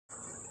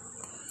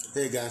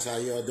Hey guys, how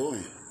you all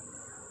doing?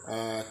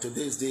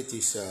 Today's date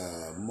is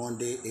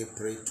Monday,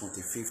 April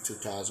 25th,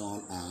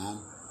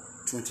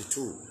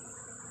 2022.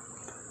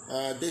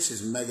 This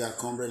is Mega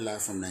Comrade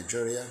live from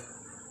Nigeria.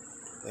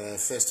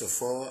 First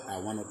of all, I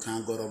want to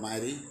thank God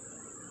Almighty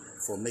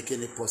for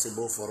making it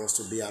possible for us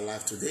to be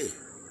alive today.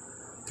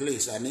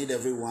 Please, I need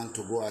everyone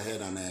to go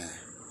ahead and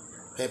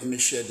help me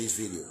share this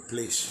video,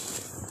 please.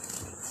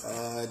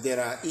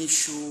 There are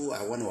issues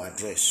I want to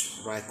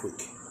address right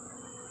quick.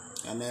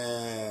 And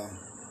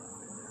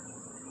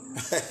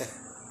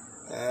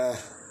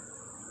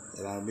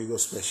amigo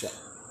special.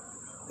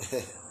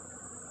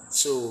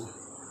 So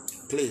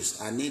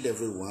please, I need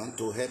everyone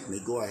to help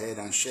me go ahead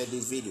and share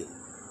this video.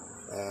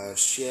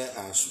 Share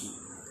as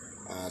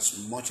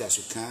much as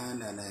you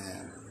can, and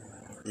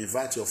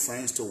invite your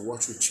friends to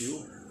watch with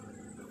you.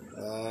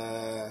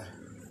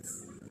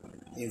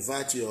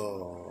 Invite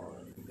your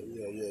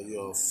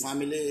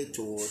family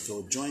to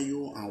join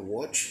you and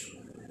watch.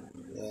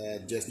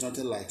 There's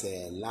nothing like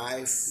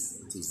live.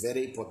 It is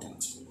very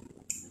important.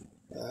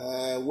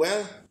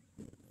 Well,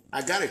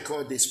 I got a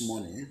call this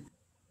morning.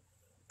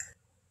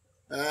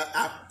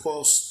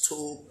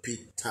 Apostle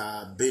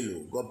Peter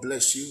Bello, God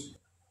bless you.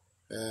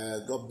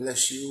 God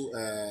bless you.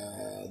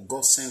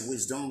 God send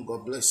wisdom.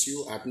 God bless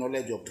you.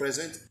 Acknowledge your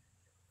presence.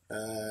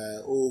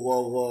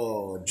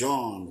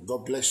 John,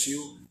 God bless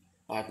you.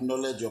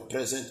 Acknowledge your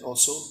presence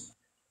also.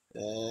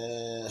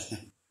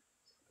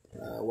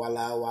 While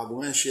I was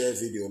going to share a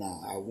video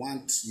now, I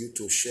want you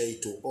to share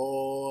it to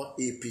all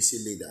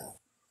APC leaders,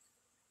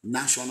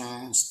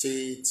 national,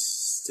 state,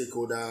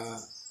 stakeholder,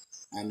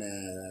 and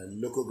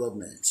local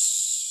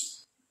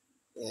governments.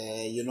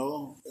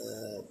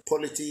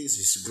 Politics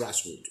is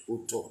grassroots.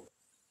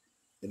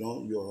 You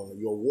know,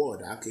 your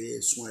word, I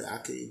can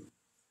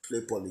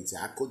play politics.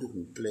 I could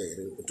play.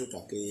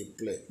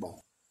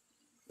 But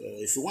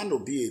if you want to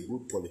be a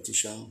good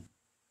politician,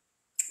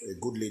 a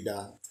good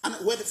leader, and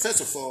well,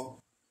 first of all,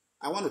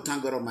 I want to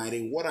thank God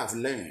Almighty what I've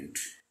learned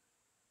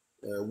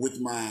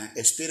with my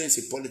experience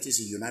in politics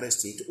in the United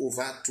States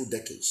over 2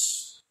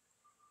 decades.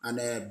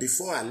 And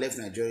before I left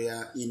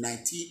Nigeria in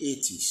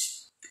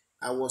 1980s,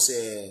 I was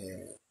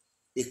a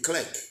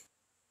clerk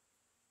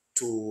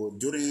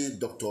during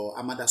Dr.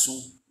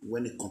 Amadasun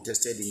when he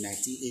contested in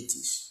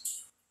 1980s.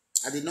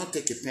 I did not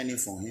take a penny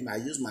from him. I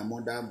used my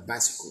mother's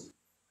bicycle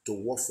to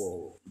work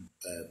for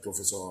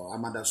Professor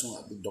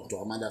Amadasun, Dr.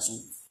 Amadasun.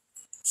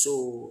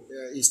 So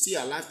he's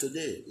still alive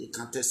today. He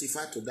can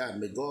testify to that.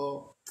 May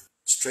God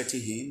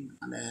strengthen him.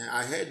 And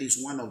I heard he's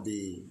one of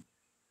the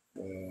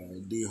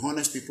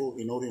honest people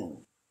in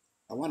Orion.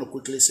 I want to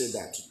quickly say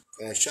that.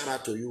 Shout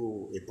out to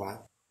you,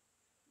 Epa.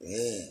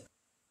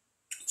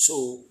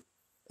 So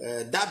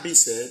that being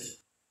said,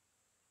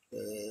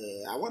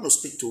 I want to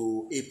speak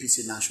to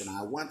APC National.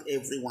 I want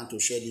everyone to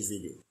share this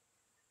video.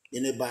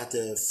 In about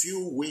a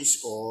few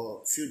weeks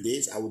or few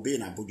days, I will be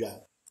in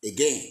Abuja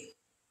again.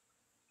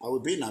 I will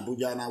be in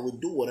Abuja and I will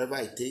do whatever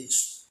it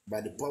takes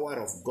by the power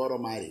of God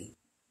Almighty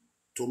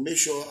to make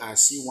sure I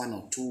see 1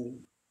 or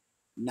 2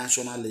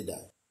 national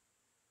leaders.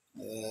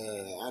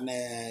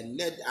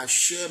 Let I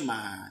share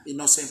my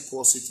innocent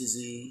poor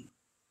citizen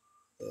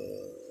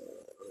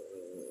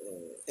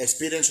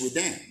experience with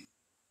them.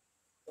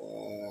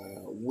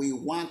 We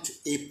want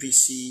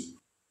APC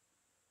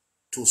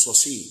to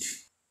succeed.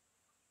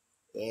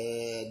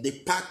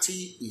 The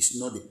party is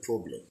not the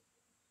problem.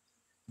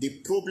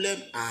 The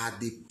problem are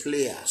the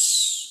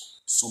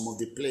players, some of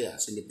the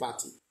players in the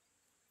party.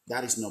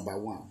 That is number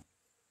 1.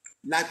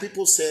 Like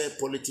people say,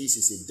 politics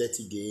is a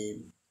dirty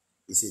game.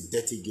 It's a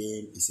dirty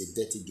game. It's a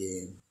dirty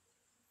game.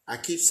 I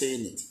keep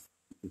saying it.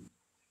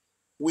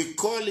 We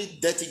call it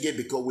dirty game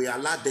because we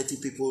allow dirty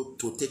people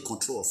to take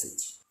control of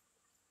it.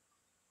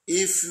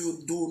 If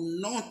you do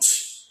not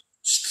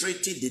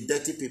straighten the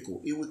dirty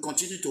people, it will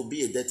continue to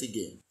be a dirty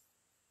game.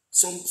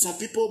 Some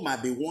people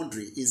might be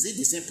wondering, is it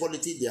the same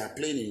politics they are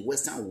playing in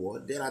Western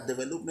world? There are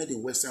development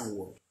in Western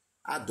world.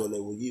 That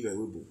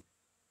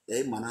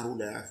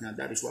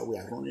is why we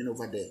are running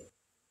over there.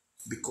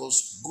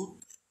 Because good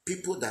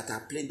people that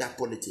are playing that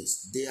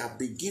politics, they have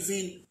been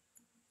given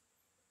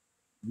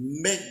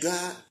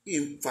mega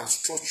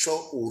infrastructure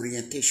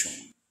orientation.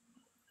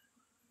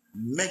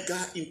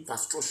 Mega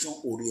infrastructure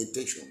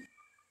orientation.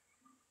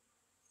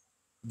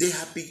 They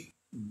have been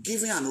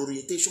given an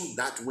orientation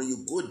that when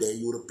you go there,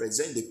 you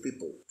represent the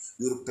people,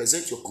 you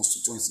represent your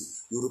constituency,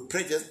 you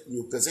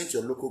represent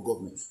your local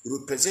government, you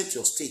represent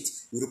your state,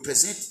 you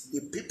represent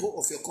the people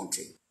of your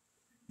country.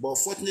 But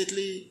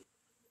unfortunately,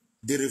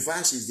 the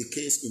reverse is the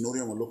case in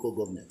Orion local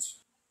government.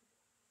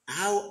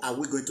 How are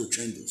we going to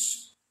change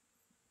this?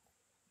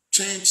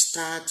 Change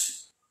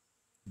starts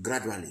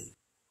gradually.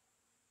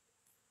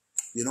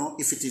 You know,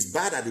 if it is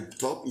bad at the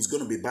top, it's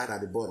going to be bad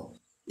at the bottom.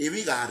 If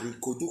we are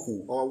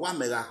koduhu or one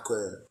mega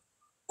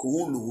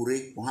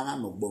kuhunugure ohama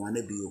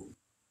mogbowane bio.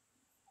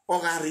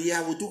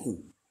 Ogaria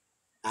wuduhu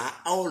a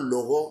all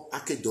logo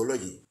ake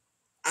doloji.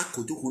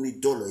 Akoduhu ni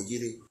dolo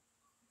yire.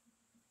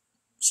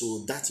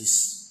 So that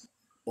is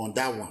on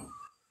that one.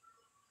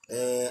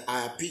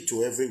 I appeal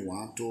to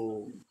everyone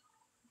to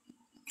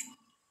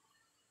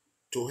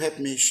to help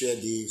me share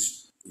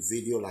this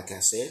video, like I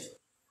said.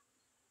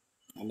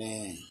 And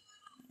then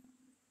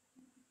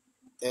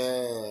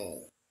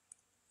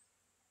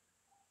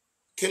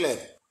Caleb,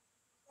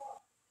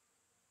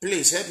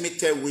 please help me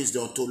tell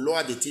Wisdom to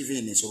lower the TV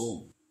in his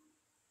room.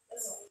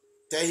 Yes, sir.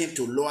 Tell him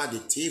to lower the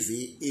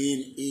TV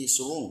in his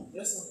room.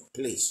 Yes, sir.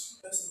 Please.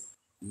 Yes, sir.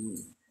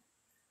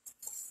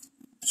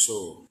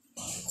 So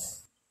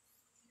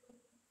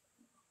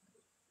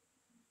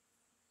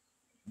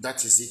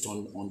that is it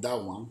on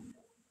that one.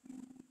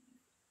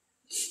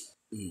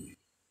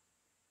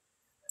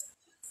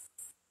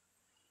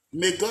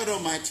 May God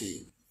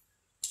Almighty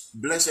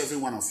bless every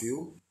one of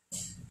you.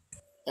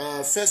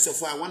 First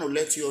of all, I want to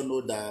let you all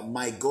know that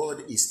my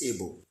God is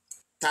able.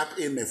 Tap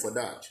amen for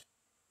that.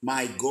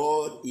 My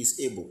God is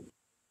able.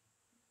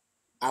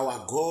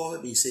 Our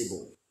God is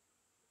able.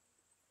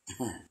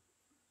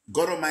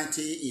 God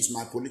Almighty is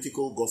my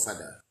political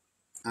godfather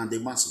and the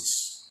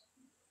masses.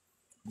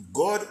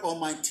 God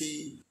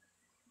Almighty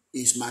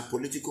is my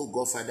political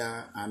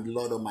godfather and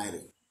Lord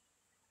Almighty.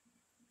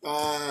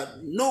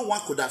 No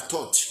one could have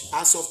thought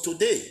as of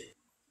today,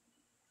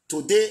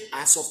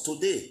 as of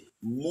today,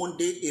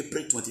 Monday,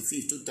 April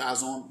 25th,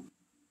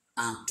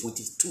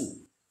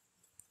 2022.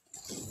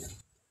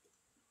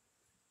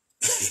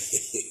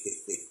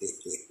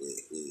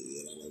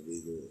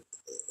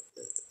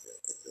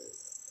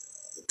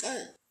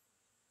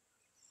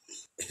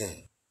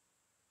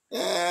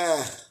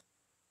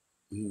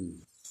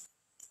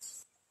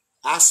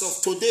 As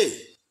of today,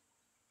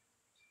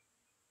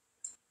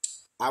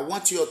 I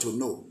want you all to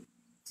know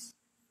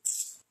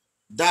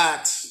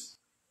that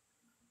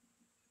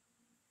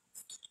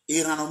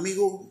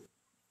Iranomigo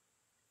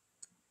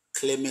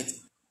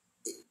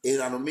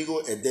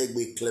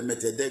Edegbe,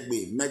 Clement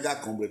Edegbe, Mega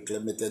Combe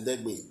Clement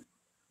Edegbe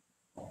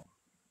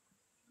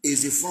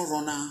is the front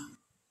runner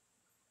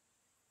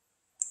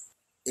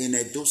in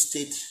Edo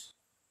State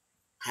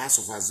House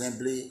of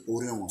Assembly,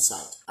 ORHIONMWON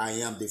South. I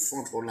am the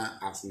front runner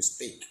as we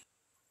speak.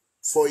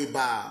 For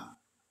about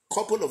a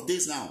couple of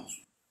days now,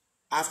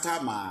 after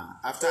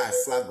I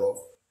flag off,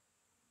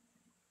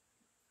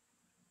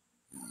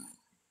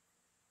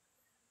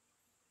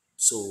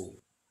 so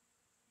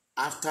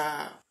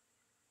after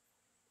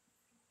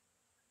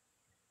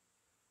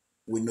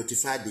we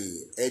notify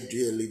the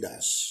LGA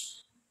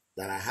leaders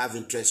that I have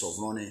interest of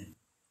running,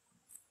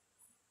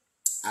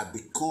 I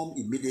become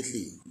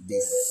immediately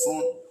the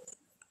front.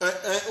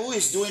 Who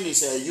is doing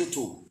this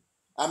YouTube?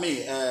 I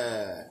mean,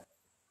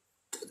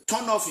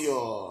 turn off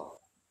your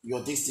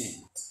this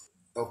thing.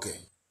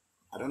 Okay.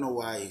 I don't know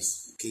why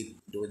it's keep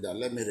doing that.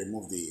 Let me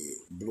remove the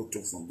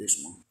Bluetooth from this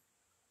one.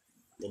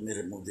 Let me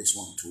remove this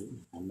one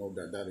too. I know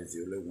that that is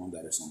the only one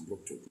that is on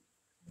Bluetooth.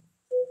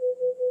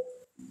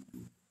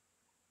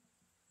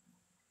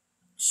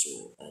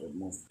 So I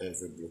remove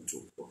every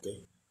Bluetooth.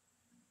 Okay.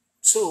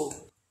 So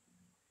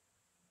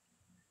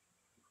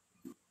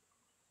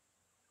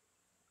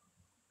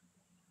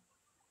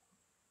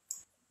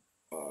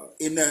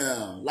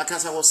like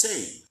as I was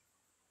saying,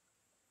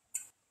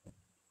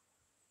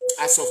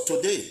 as of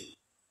today,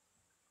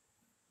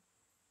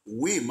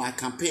 my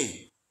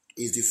campaign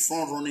is the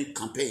front-running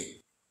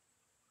campaign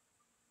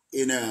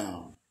in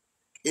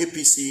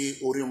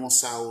APC ORHIONMWON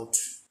South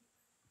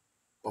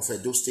of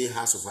Edo State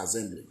House of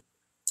Assembly.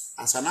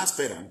 As an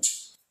aspirant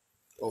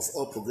of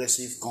All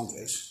Progressive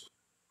Congress,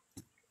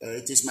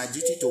 it is my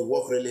duty to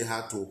work really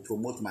hard to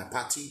promote my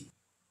party.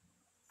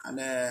 And,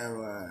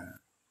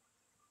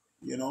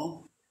 you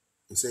know,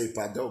 you say,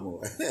 pardon.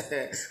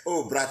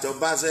 Oh, Brato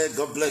Baze,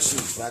 God bless you.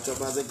 Brato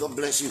Baze, God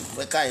bless you.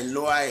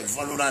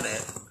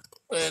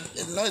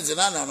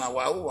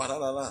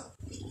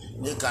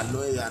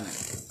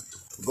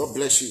 God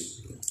bless you.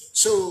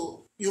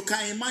 So, you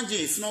can imagine,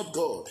 if not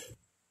God,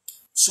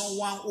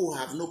 someone who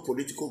have no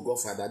political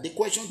godfather. The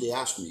question they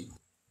asked me,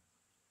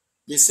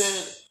 they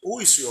said, who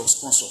is your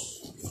sponsor?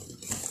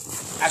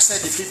 I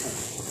said, the people.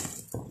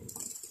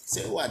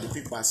 Say, who are the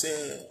people? I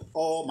said,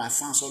 all my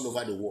fans all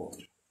over the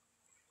world.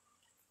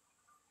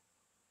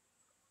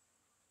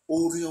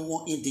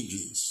 ORHIONMWON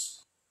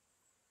indigenous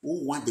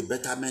who want the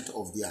betterment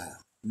of their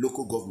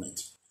local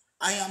government.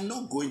 I am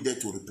not going there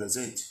to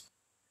represent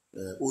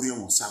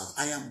ORHIONMWON South.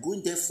 I am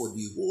going there for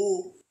the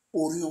whole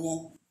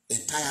ORHIONMWON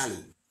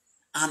entirely.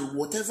 And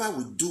whatever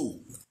we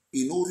do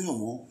in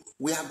ORHIONMWON,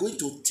 we are going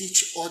to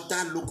teach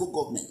other local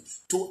government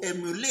to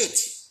emulate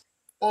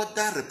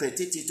other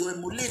representatives, to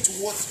emulate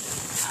what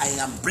I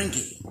am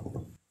bringing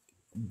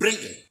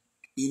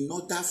in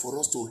order for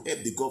us to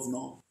help the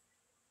governor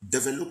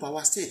develop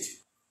our state.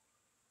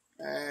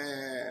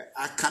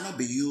 I cannot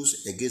be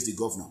used against the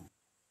governor.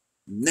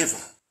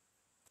 Never.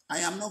 I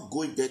am not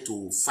going there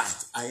to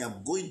fight. I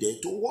am going there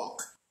to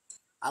work.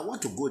 I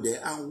want to go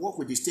there and work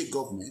with the state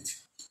government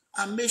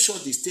and make sure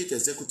the state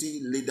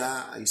executive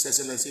leader, His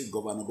Excellency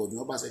Governor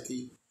Godwin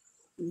Obaseki,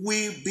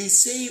 will be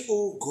saying,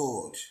 oh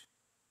God,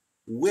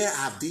 where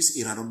have this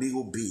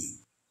Iranomigo been?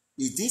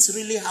 Is this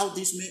really how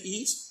this man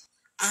is?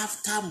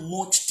 After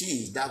much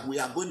things that we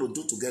are going to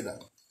do together,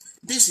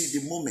 this is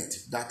the moment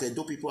that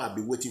Edo people have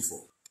been waiting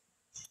for.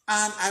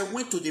 And I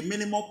went to the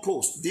minimum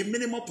post, the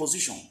minimum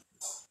position.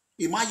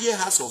 Imagine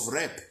House of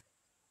Rep.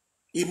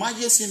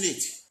 Imagine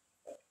Senate.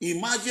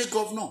 Imagine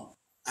Governor.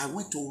 I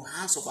went to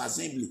House of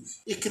Assembly.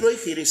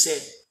 Ikiro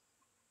said,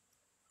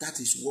 that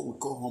is what we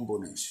call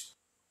humbleness.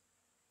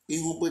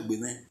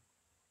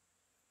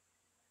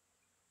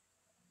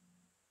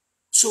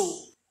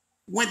 So,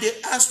 when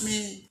they ask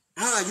me,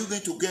 how are you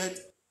going to get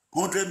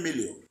 100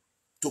 million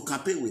to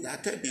campaign with? I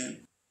tell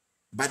them,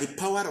 by the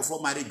power of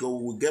Almighty God,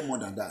 we will get more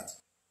than that.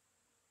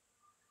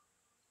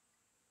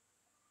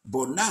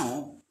 But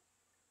now,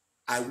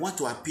 I want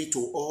to appeal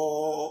to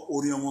all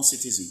ORHIONMWON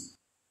citizens,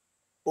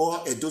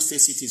 all Edo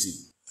State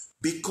citizens.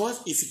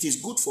 Because if it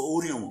is good for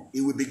ORHIONMWON,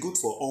 it will be good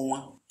for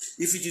Onwa.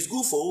 If it is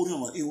good for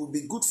ORHIONMWON, it will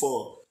be good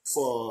for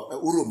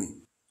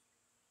Uromi.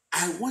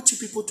 I want you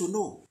people to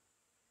know,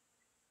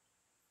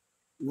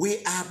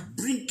 we are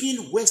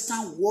bringing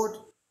Western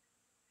world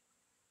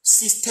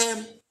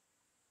system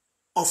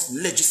of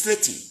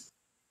legislating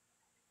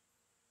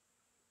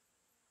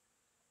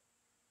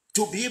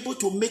to be able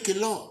to make a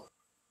law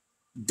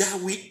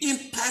that will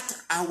impact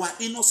our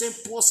innocent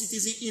poor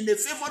citizens in a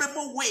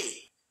favorable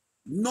way,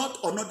 not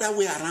another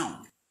way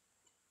around.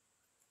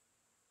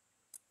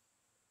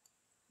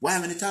 Why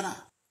am I Tana?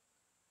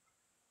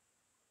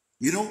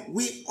 You know,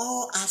 we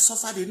all have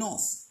suffered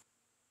enough.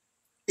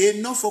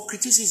 Enough for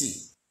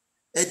criticism.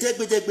 A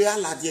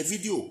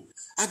video.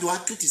 I do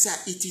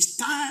criticize. It is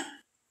time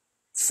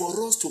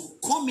for us to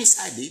come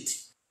inside it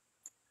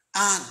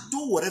and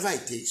do whatever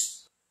it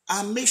takes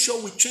and make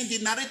sure we change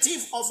the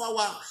narrative of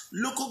our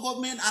local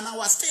government and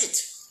our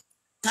state.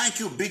 Thank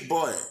you, big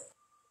boy.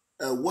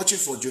 Watching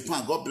for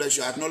Japan. God bless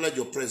you. I acknowledge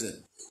your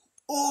presence.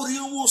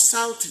 ORHIONMWON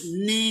South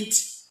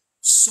needs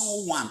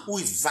someone who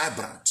is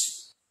vibrant,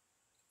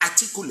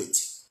 articulate,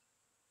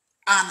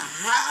 and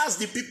has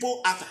the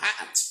people at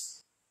heart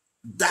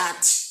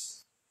that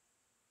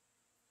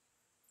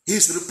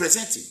he's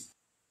representing,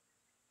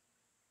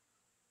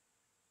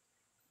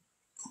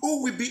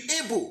 who will be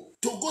able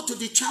to go to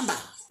the chamber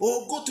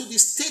or go to the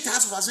State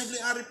House of Assembly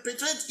and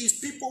represent his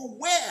people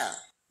well.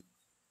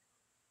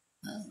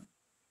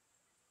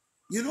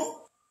 You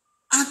know?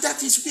 And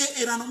that is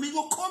where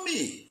Eranomigo come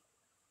in.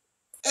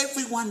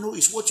 Everyone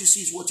knows what you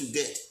see is what you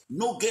get.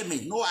 No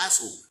gaming, no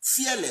asshole,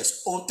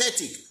 fearless,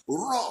 authentic,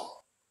 raw,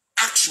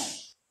 action,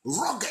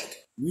 rugged,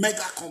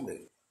 mega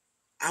comrade.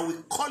 I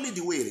will call it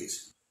the way it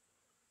is.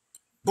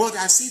 But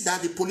I see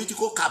that the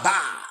political cabal,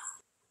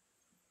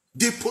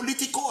 the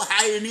political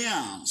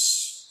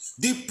hyenas,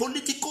 the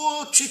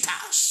political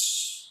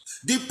cheaters,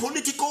 the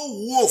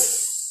political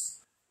wolf,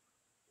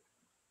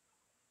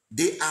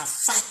 they are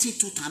fighting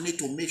tooth and nail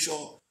to make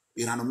sure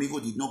Eranomigo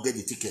did not get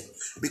the ticket.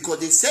 Because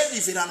they said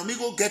if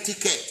Eranomigo get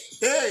ticket,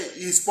 hey,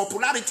 his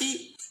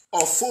popularity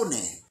of phone.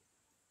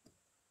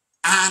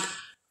 And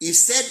he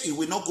said he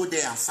will not go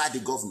there and fight the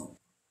governor.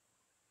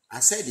 I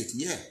said it,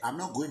 yeah, I'm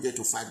not going there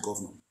to fight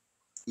governor.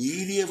 I'm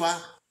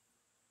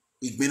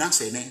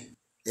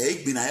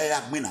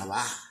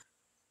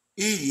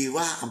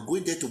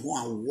going there to go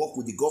and work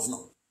with the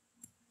governor.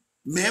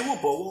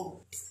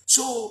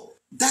 So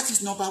that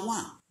is number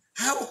one.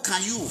 How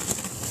can you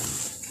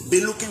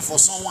be looking for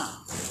someone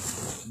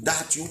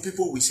that you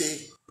people will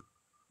say,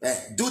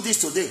 do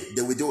this today,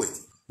 they will do it.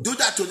 Do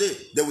that today,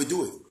 they will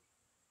do it.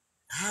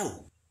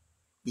 How?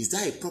 Is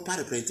that a proper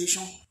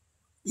representation?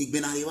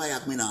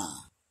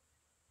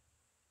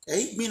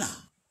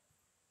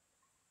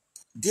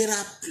 There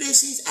are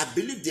places, I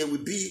believe there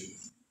will be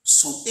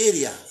some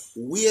area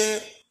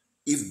where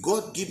if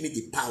God give me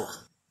the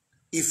power,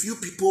 if you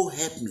people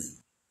help me,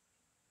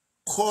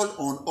 call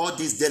on all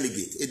these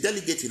delegates. A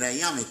delegate in a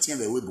young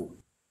Webo.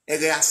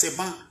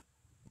 Egaseban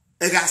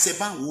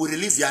will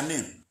release their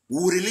name.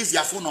 We will release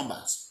their phone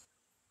numbers.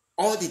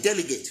 All the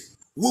delegates.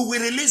 We will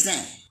release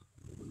them.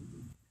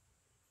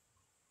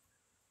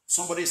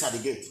 Somebody is at the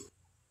gate.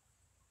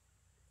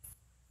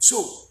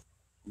 So,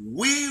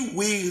 we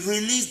will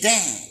release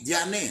them,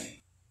 their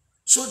name.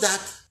 So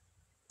that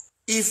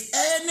if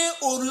any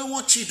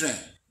ORHIONMWON children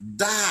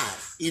die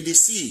in the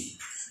sea,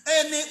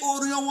 any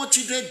ORHIONMWON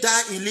children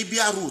die in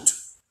Libya route,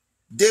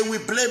 they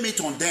will blame it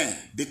on them.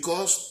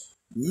 Because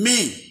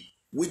me,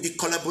 with the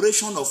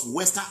collaboration of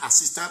Western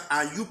assistance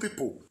and you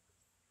people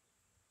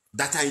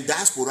that are in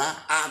diaspora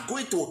are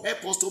going to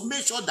help us to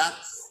make sure that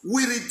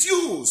we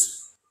reduce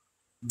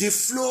the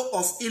flow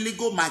of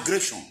illegal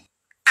migration.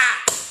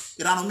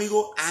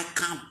 Eranomigo, I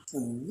can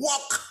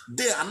work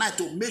day and night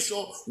to make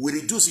sure we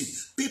reduce it.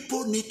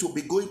 People need to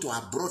be going to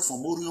abroad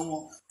from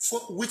ORHIONMWON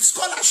with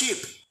scholarship.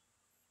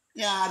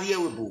 Yeah,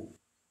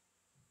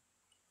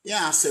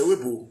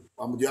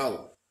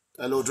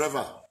 hello,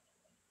 driver.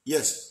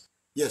 Yes,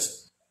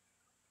 yes.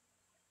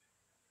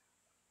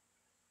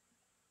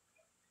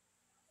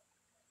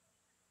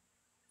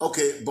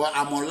 Okay, but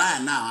I'm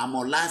online now. I'm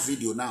on live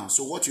video now.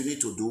 So what you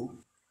need to do,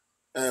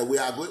 we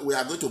are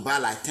going to buy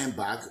like 10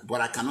 bags,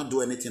 but I cannot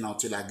do anything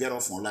until I get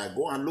off online.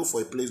 Go and look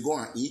for a place, go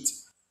and eat,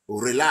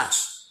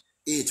 relax,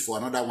 eat for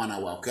another 1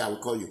 hour. Okay, I will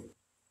call you.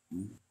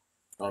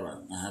 All right,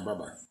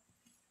 bye-bye.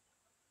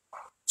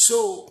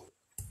 So,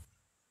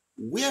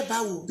 whereby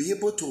we'll be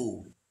able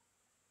to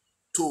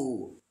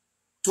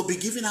be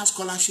giving out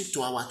scholarship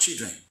to our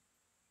children.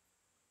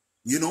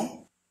 You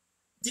know,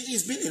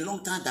 it's been a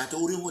long time that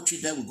Orihonwo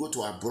children will go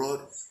to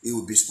abroad. It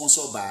will be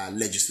sponsored by a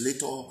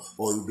legislator,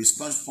 or it will be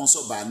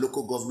sponsored by a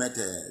local government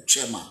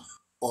chairman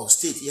or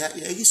state. Yeah,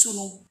 you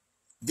know,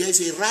 there's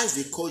a rise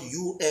they call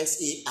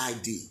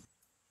USAID.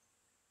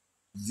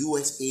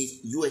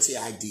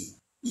 USAID.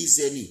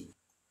 Izeni.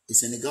 In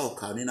Senegal or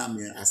Carolina,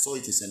 I saw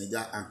it in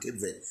Senegal and Cape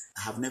Verde.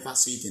 I have never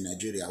seen it in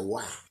Nigeria.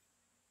 Why?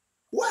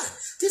 Why?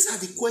 These are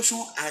the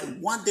questions I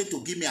want them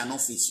to give me an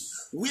office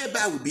whereby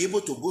I will be able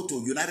to go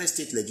to United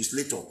States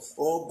legislator,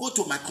 or go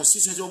to my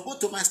constituency, or go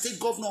to my state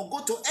governor, or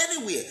go to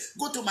anywhere,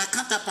 go to my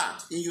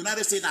counterpart in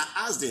United States and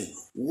ask them,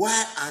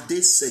 why are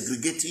they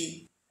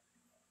segregating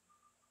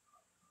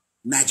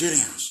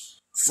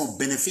Nigerians from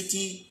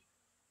benefiting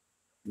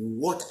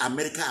what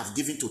America have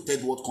given to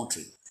third world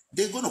country?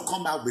 They're going to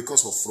come out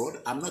because of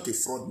fraud. I'm not a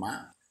fraud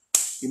man.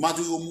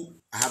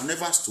 I have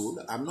never stood.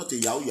 I'm not a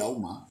yahoo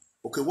man.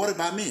 Okay, what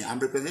about me? I'm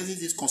representing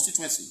this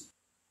constituency.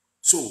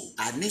 So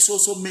I need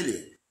so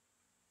million.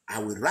 I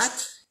will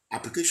write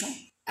application.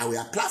 I will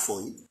apply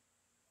for it.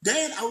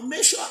 Then I will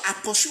make sure I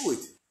pursue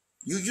it.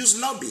 You use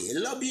lobby.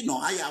 Lobby, no,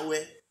 I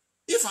aware.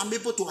 If I'm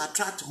able to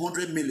attract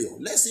 100 million,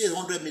 let's say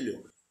 100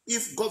 million.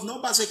 If Governor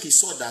Obaseki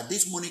saw that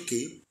this money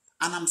came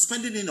and I'm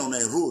spending it on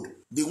a road,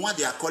 the one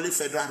they are calling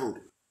federal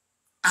road,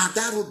 and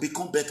that road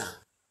become better,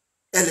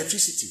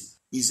 electricity,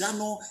 is that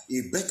not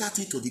a better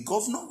thing to the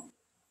governor?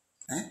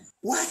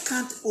 Why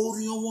can't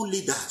ORHIONMWON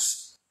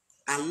leaders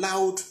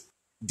allow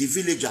the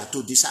villager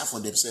to decide for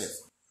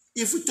themselves?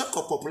 If we talk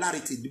of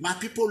popularity, my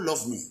people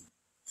love me.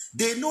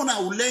 They know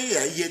now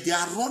they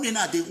are running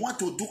out. They want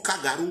to do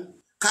Kagaru.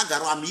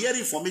 I'm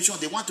hearing information.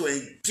 They want to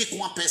pick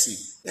one person.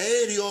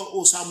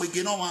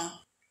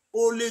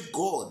 Only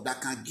God that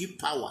can give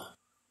power.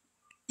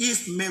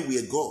 If men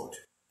were God,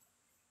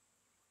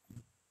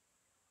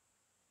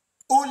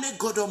 only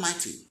God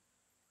Almighty.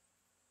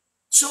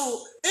 So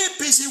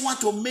APC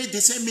want to make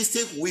the same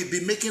mistake we've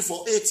been making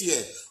for 8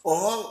 years,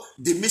 or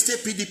the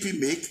mistake PDP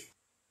make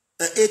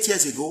 8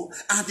 years ago,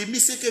 and the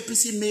mistake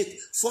APC made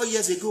 4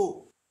 years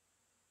ago.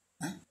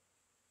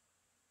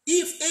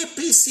 If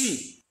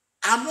APC,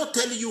 I'm not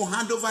telling you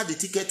hand over the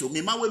ticket to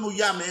me,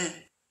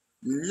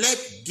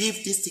 let's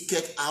give this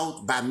ticket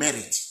out by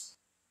merit.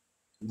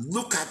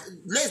 Look at,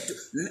 let's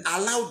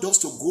allow those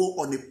to go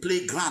on a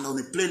playground, on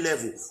a play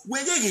level.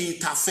 When they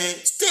interfere,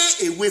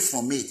 stay away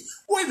from it.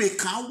 Where we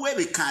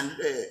can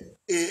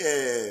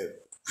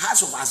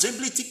House of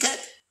Assembly ticket,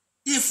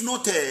 if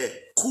not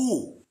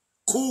cool.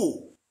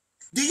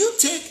 Do you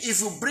think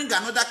if you bring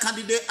another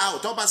candidate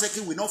out,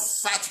 Obaseki will not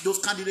fight those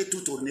candidates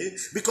to name?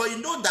 Because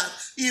you know that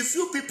if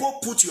you people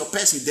put your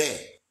person there,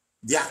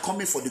 they are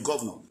coming for the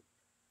governor.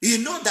 You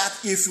know that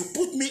if you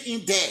put me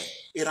in there,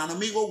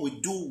 Iranomigo will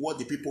do what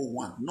the people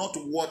want, not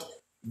what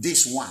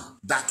this one,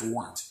 that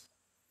want.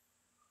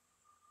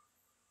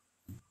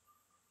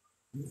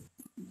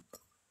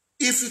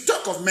 If you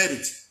talk of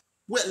merit,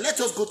 well, let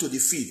us go to the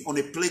field on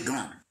a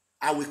playground.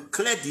 I will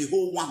clear the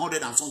whole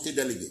 100 and something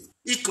delegates.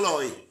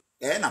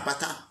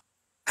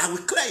 I will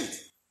clear it.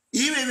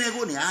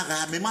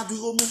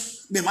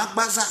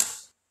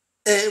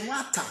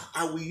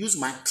 I will use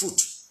my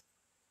truth.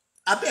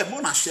 I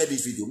want to share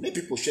this video. Make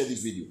people share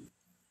this video.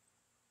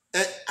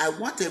 I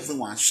want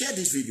everyone share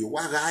this video.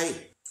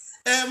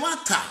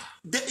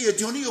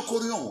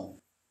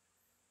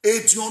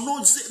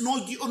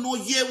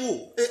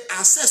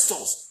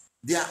 Ancestors,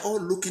 they are all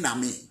looking at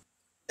me.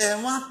 I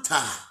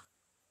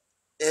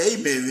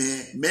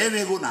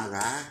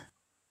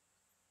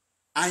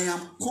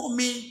am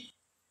coming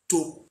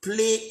to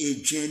play a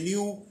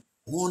genuine,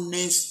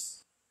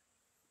 honest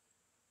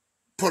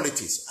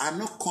politics. I'm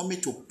not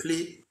coming to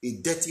play a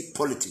dirty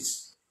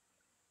politics.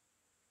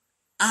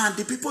 And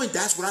the people in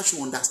diaspora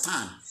should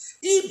understand,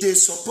 if they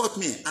support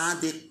me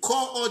and they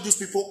call all these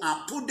people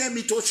and put them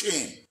into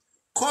shame,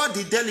 call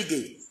the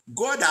delegate,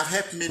 God have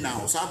helped me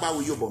now. So how about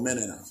we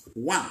now?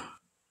 One,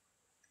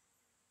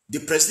 the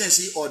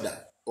presidency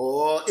order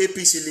or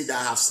APC leader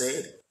have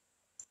said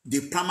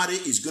the primary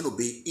is going to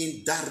be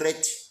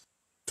indirect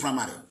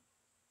primary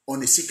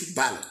on a secret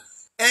ballot.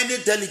 Any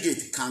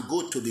delegate can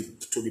go to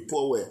the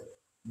poll where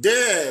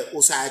there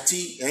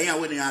Osati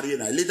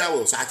leader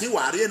Osati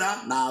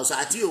warena now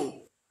Osati.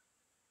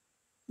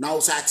 Now,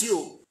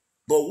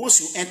 but once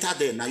you enter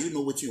there, now you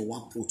know what you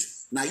want put.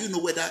 Now you know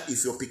whether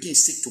if your picking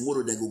sick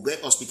tomorrow, they go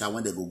get hospital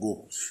when they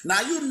go.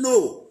 Now you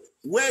know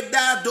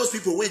whether those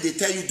people when they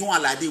tell you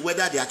don't like this,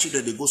 whether their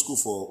children they go school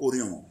for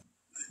ORHIONMWON.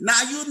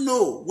 Now you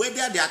know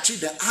whether their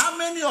children, how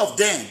many of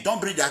them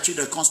don't bring their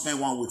children come spend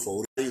 1 week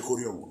for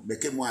ORHIONMWON.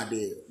 Make more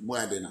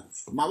now.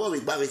 My what we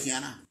buy with here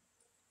now.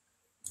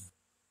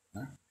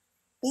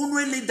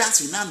 Only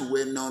that's in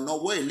when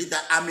no way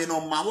leader. I mean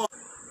on my.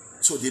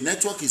 So the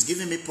network is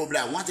giving me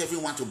problem. I want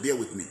everyone to bear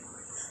with me.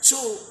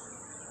 So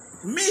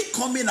me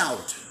coming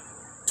out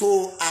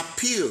to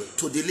appeal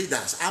to the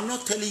leaders, I'm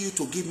not telling you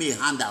to give me a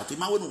handout. You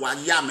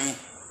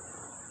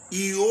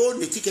own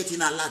the ticket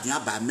in Allah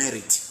by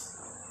merit.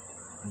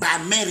 by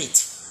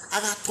merit. I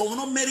got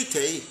no merit,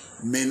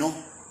 meno.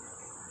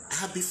 I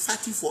have been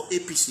fighting for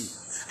APC.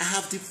 I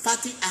have the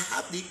party, I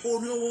have the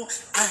ORHIONWON,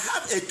 I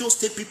have Edo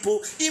State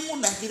people,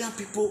 even Nigerian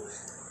people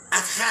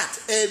at heart.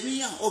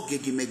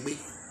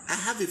 I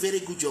have a very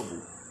good job.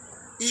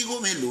 Ego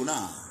me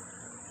luna.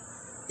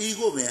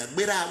 Ego me,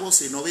 but I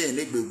was in Norway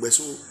and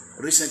so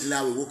recently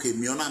I will work a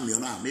miona,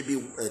 maybe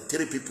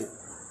 3 people.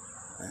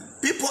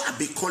 People have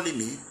been calling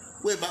me.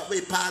 We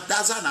pa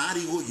doesn't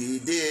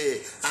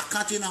they are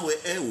cutting away.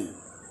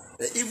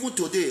 Even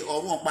today,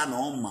 or one pan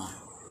on ma,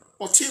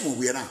 or team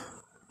we are.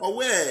 Or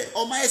where,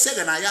 or my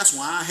second I ask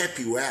one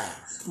happy where,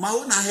 my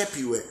own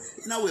happy where.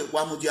 In a way,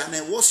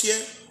 Wamudiane was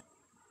here.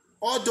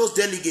 All those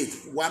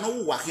delegates, one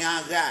who were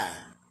here,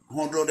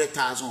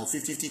 100,000 or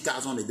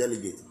 50,000 a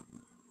delegate.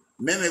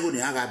 Meme go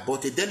ni aga,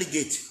 but a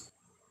delegate.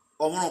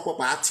 Or one of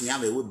Papa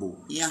Atiam a webo,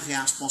 Ian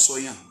here sponsor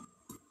yan.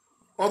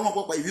 Or one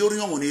Papa, if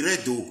you're on the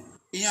red do,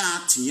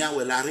 Ian Tia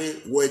will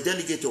array, were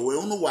delegate or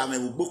only one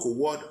will book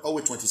award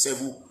over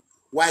 27.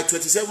 Why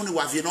 27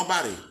 was your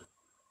nobody?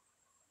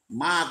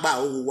 Ma ba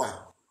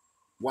owa.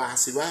 Wa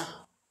siba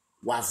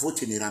wa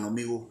vote ni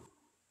ranomigo.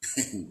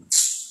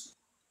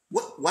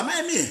 Wa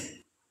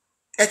me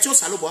echo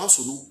salobo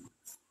asunu.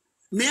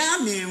 Me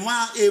ami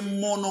wa e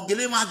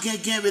monogele ma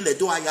gen we le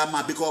do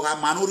ayama because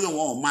amanori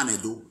won man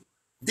edo.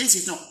 This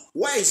is not.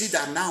 Why is it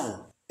that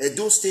now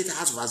Edo State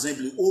House of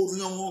Assembly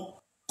ORHIONWON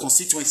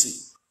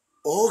constituency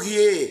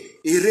here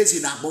erase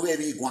in Agbowe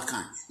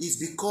Igwakan is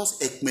because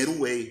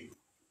Ekmeruwe,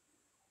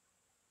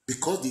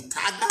 because the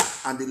tiger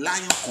and the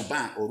lion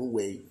combine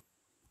Oruwe.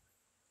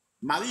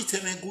 Marie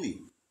Temengui,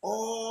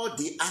 all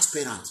the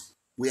aspirants,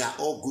 we are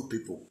all good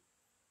people.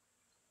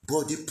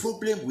 But the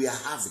problem we are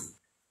having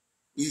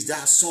is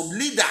that some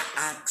leaders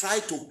are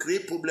trying to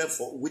create problem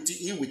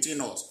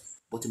within us.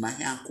 But in my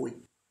hand,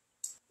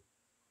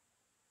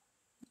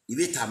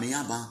 if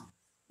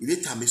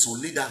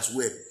some leaders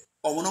were,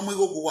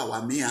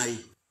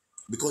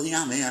 because you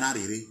are me and I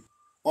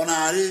on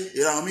a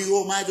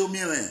amigo, my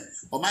domain,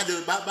 or my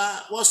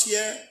baba was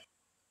here,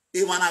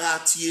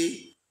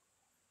 Iwanagati.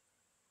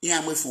 Yeah,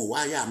 I'm from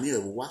why I'm here.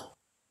 What?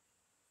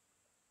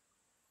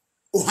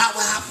 Oh,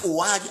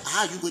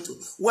 how you go to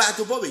where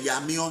to Bobby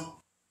Yamion?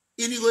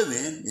 Anyway,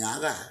 man,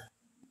 Yaga,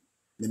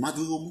 the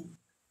Madum.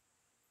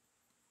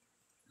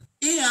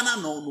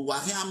 Iana no,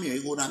 what I'm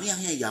here, go down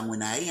here, young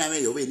when I am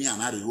away near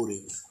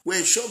Narigori.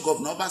 Where show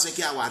governor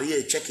Basaka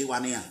warrior check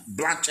 1 year,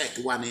 black check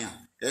 1 year.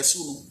 As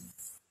soon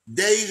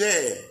they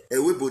there, a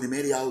wibody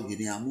Mary out in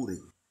Amuri.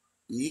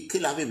 He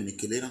kill him,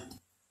 Nicolena.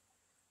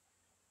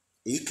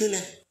 He kill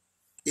it.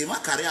 If my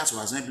career as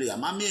assembly,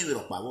 I'm a mere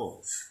of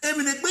power.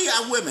 Even if we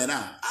are women,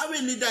 I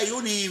will need that you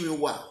only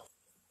what?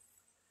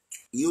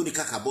 You only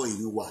cacaboy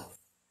you what?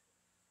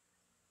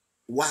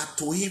 What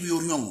to him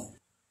you know?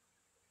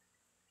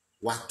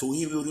 What to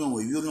him you know?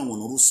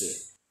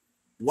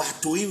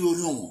 What to him you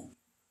know?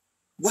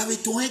 What we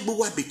to him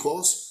but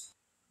because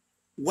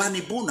one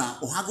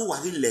ibuna or hago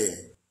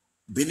wagile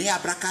Bene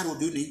Abracaro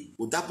duni,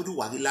 or Dabu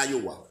Wagila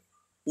Yowa.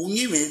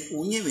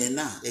 Unime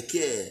na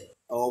eke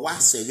or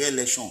what say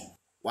election.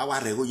 Wawa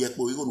rego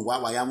yekbo igon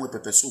wawa yamwe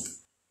pepper soup.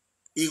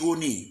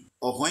 Igoni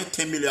or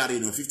 10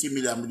 million or 50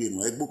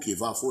 million a book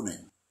eva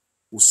phone.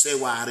 Use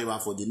wa areva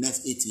for the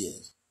next 8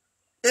 years.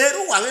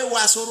 Eru wawe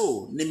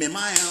wasoro ni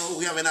memaya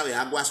we have another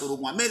agwasoro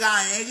one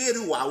mega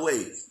egeru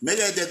wawe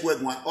mega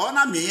degwegwa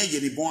ona meye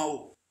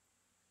yeribon.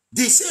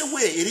 The same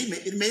way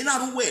it may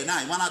not way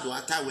na imana do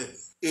atawe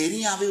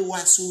eri ave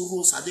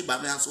wasoro sade ba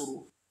me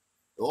asoro.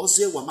 O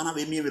se wa mana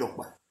be mi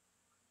rokpa.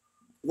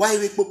 Why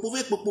we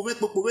popove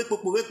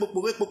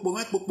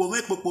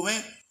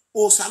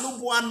o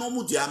salobwa no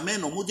mudia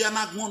men no mudia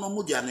na gbon no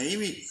mudia na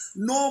imi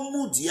no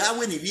mudia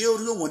we ni bi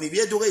ori won ni bi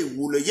edoga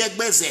iwulo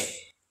yegbeze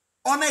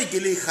ona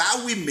igele ha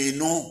wi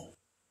meno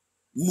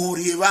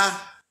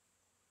moriwa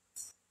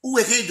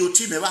uwe ke do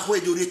ti me ba ho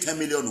edo 10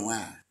 million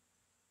wa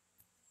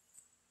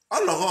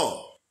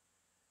oloho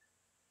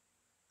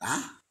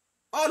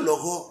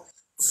oloho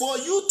for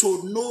you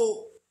to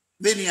know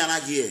many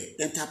anagye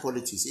enter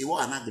politics e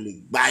wa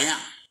anagele gbaya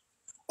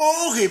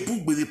o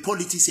rebugbe the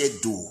politics e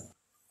do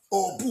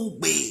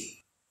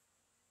obugbe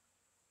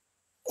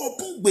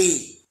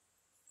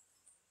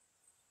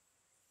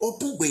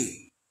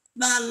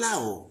na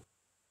lao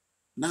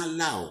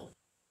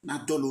na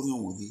dolori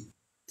won yi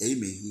e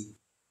meyi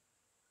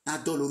na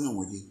dolori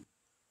won yi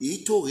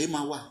e to re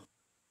ma wa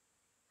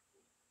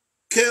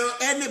kill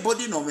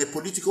anybody no me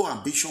political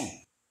ambition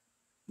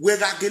we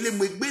ga gele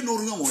mo gbe no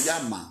ri won ya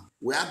ma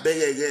we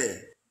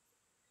abegege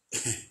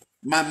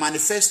my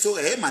manifesto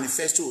a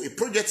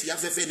project ya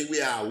fefe ni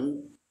we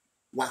awu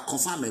wa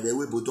confirm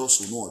we bodo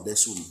so no de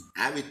so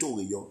I will tell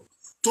you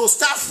to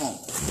start from.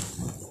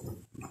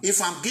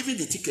 If I'm giving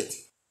the ticket,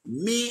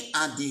 me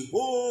and the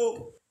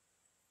whole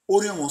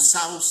ORHIONWON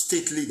South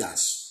state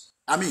leaders,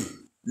 I mean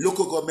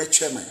local government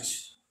chairmen,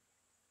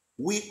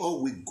 we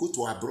all will go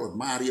to abroad.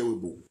 Maria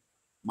Webo,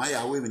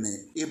 Maya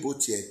women able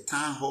to a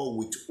town hall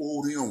with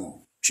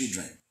ORHIONWON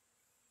children.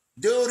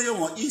 The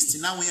ORHIONWON East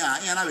now we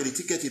are the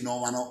ticket in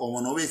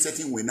one way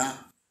setting winner.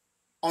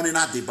 on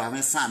na de ba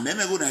me fan me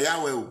go na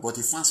yawe but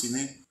the fans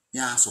me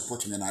ya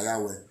support me na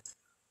yawe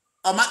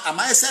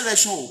ama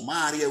selection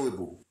ma are we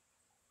bo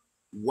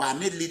wa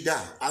ne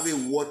leader ave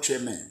war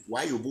chairman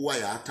why you bu wa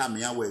ya ata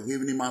me yawe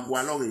ni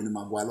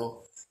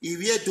magwalo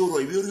iwie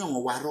doro iwie ri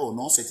on waro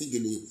no se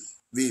tigele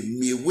we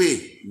me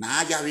we na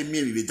aga we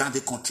me dans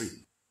the country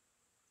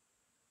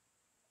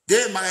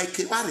de ma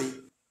ke pare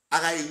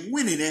aga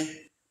win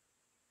ne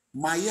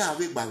ma ya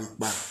we gba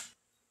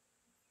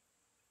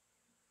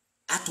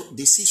at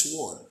the sixth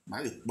world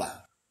ma we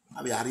gba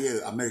abi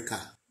are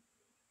America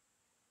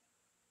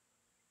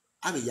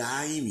abi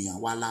ya imi ya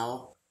wala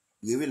o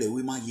ye we le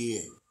we ma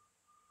ye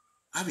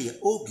abi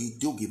ogi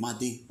dogi ma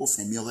de o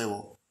fe mi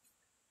orewo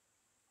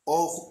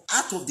or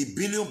out of the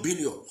billion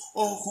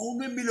or how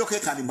many million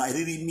can my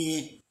really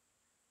mean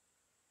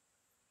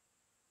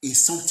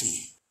is something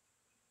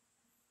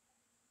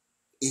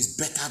is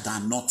better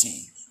than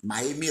nothing.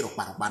 Miami or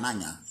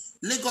Parabananya.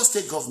 Lagos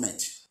State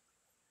government,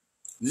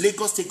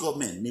 Lagos in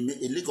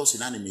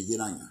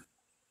Nigeria.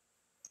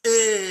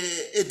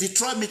 A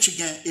Detroit,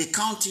 Michigan, a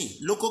county,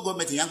 local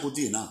government in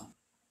Yangudi now.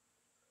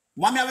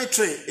 Mami have a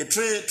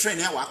train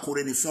here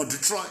wakure from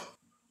Detroit.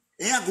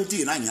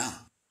 Yangudi na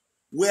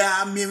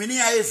where mimini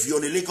have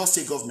on the Lagos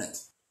State government.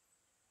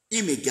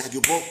 Ime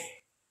gajubo.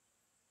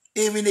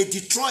 Even a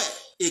Detroit,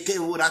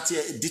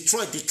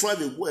 Detroit,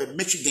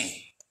 Michigan.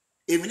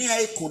 Even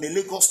here on the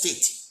Lagos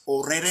State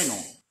or Reno.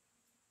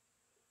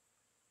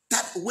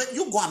 That when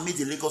you go and meet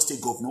the Lagos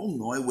State governor,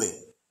 no way.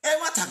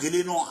 What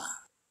agele no?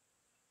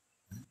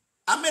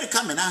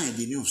 America mena in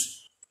the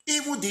news.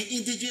 Even the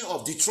indigenous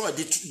of Detroit,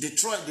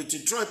 the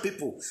Detroit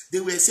people, they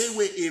were saying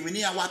we even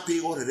here what pay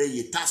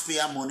already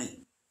taxpayer money.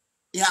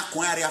 In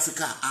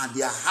Africa, and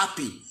they are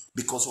happy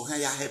because of how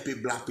happy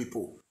black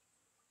people.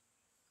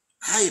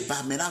 Hi,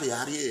 but mena we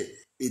are here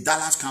in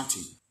Dallas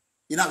County.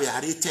 We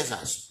are here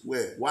Texas,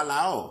 where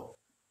walao.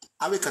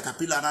 Awe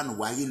caterpillar na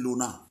wayi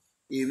luna.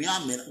 Ewi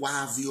ame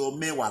wavio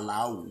me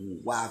walao,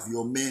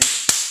 wavio me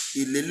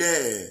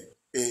ilele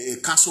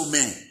council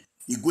men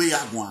igwe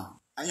yagwan.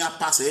 Anya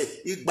pass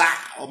igba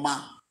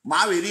oma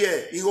ma we ri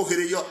igo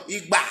kere yo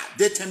igba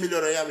de 10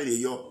 million ya we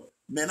yo.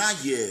 Mena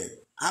ye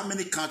how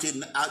many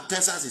counties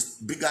Texas is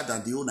bigger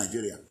than the whole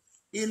Nigeria.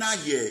 In a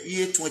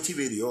year 20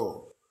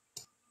 video.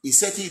 He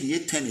said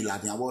he 10 is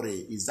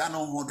that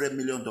not $100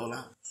 million?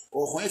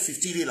 Or when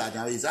 50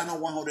 is that not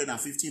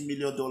 $150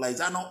 million? Is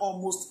that not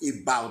almost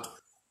about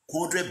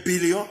 100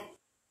 billion?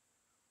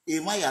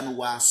 Imayan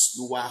was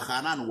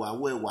Hanan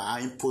were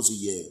imposed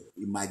here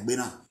in my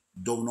bena.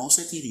 Don't know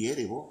set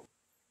it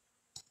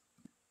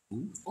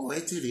oh,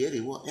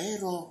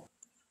 error.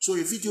 So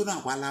if you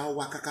don't allow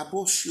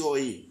Wakakabo show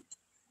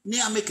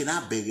near making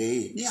a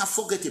beg, near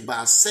forget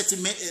about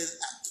settlement.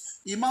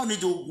 You might need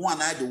to one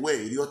either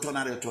way, your turn.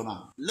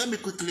 Let me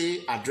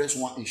quickly address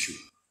one issue.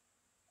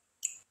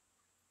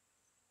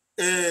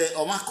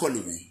 Oma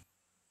calling me.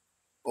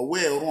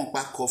 Away wrong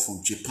back call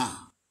from Japan.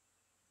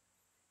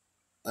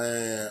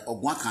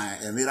 Ogwaka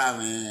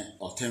Emirame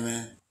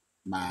Oteme,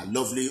 my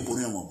lovely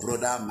ORHIONMWON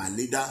brother, my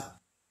leader,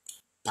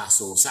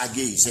 Pastor Sage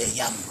is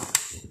yam.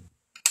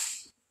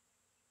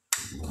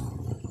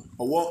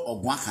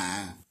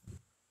 Ogwaka.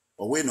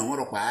 Owe no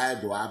woro pa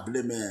do a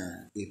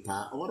blame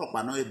ipa woro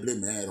pa no e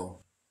blame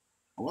ero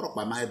woro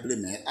pa ma e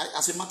blame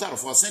as a matter of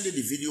fact send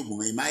the video go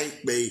me my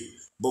pe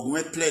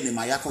bogun play ni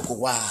mayakoko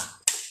wa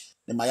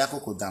ni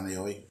mayakoko dam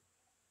yo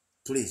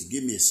please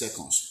give me a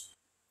second.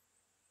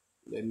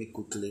 Let me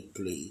quickly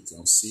play it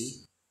and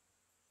see.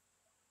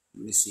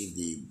 Let me see if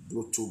the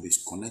Bluetooth is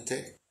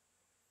connected.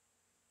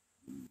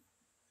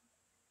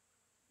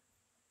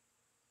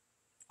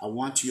 I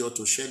want you all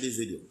to share this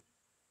video.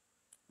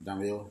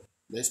 Damn yo.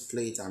 Let's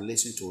play it and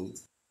listen to it.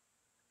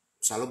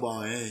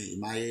 Saloba,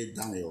 my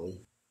down here.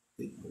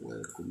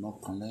 Well, could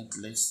not connect.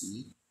 Let's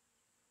see.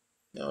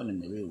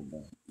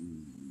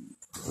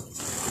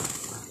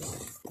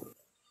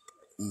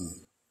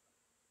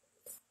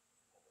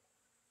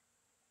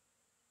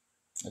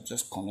 I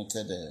just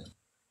connected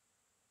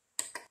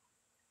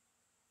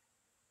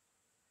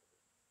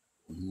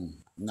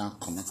now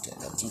connected.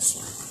 I think so.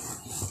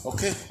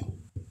 Okay.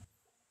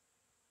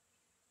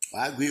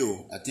 I agree.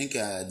 I think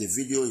the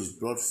video is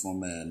brought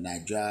from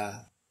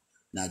Niger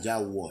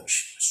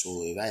Watch.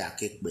 So if I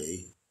can't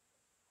pay,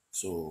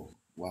 so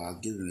I'll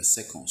give him a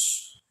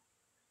seconds.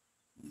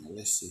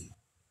 Let's see.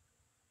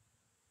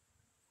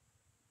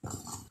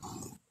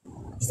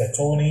 Mr.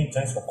 Tony,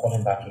 thanks for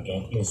calling back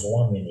again. Please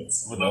 1 minute.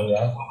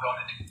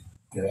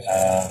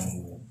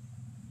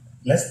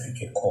 Let's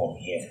pick a call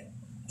here.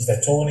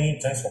 Mr. Tony,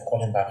 thanks for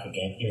calling back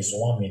again. Please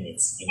 1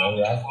 minute.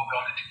 Hello,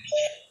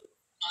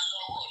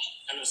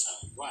 sir.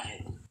 Go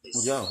ahead.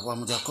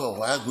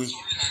 I agree.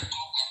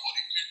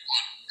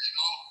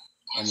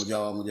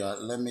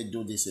 Let me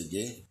do this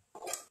again.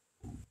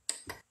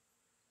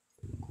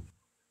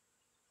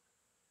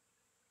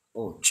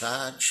 Oh,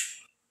 charge.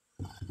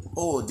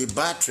 Oh, the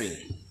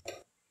battery.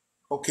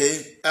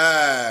 Okay.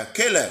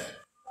 Caleb,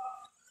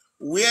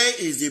 where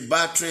is the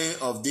battery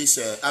of this?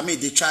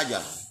 The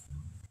charger.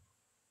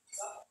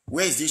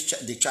 Where is this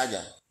the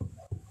charger?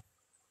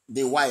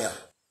 The wire.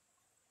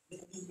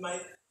 My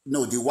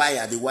No, the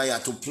wire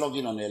to plug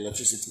in on the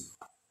electricity.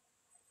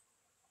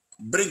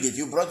 Bring it.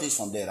 You brought this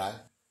from there, right?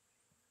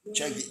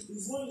 Check it.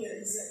 it's not here,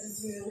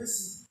 it's in a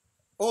whistle.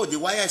 Oh, the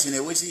wire is in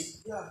a whistle?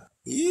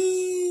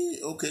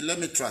 Yeah. Okay, let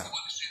me try.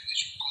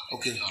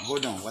 Okay,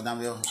 hold on.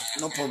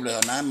 No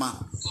problem.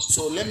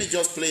 So let me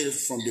just play it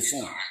from the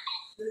phone.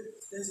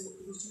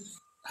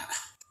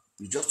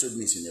 You just told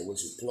me it's in a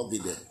whistle. Plug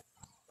it there.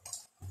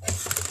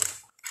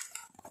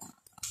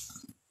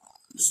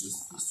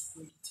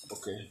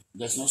 Okay,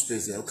 there's no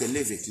space there. Okay,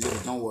 leave it.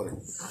 Don't worry.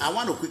 I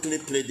want to quickly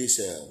play this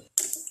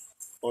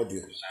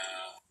audio.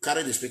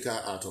 Carry the speaker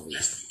out of it.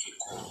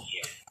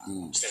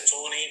 Mr.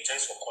 Tony,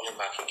 thanks for calling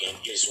back again.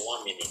 Here's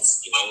 1 minute.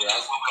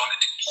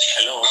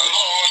 Hello.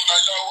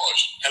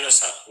 Hello,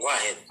 sir. Go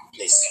ahead,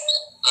 please.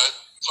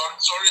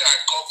 Sorry, I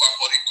called back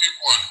for the quick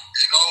one.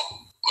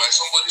 Where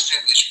somebody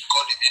said they should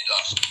call the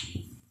leaders.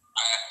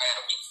 I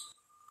have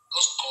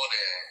just called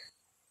the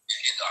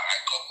leader. I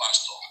called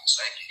Pastor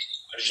Psyche.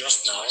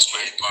 Just now.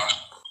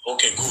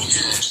 Okay, good.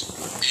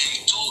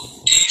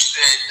 He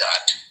said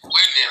that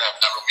when the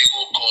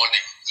Naromigo called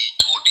him, he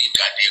told him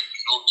that they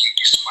will not give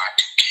this man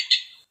ticket.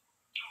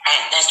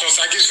 Pastor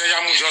Sagis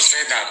Yamu just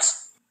said that.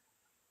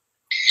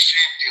 He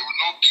said they will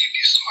not give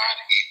this man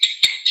a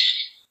ticket.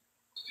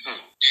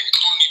 There is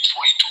no need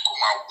for you to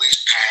come and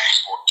waste time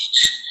for it.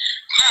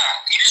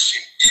 Now,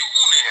 listen, even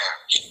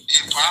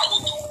if all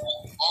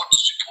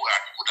those people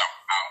are people that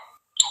are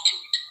talking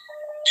with,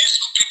 these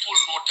people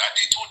know that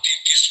they told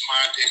this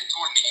man there's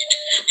no need.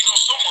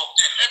 Some of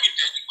them, let me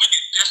tell you, when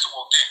you tell some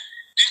of them,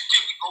 this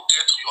thing will not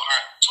get to your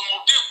hand. Some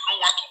of them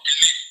don't want to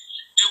believe.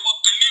 They will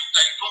believe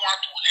that you don't want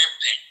to help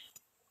them.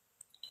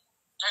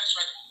 That is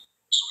why.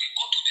 So we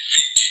go to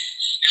defeat.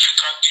 If you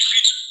can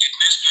defeat the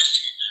next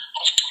person,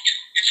 I've told you.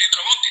 If you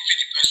cannot defeat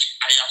the person,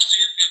 I have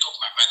said made up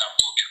my mind, I've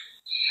told you.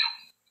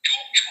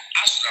 You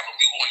ask that of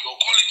me or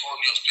you're calling on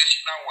your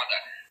special one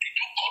that you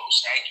don't call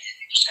Osage,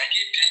 tell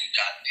you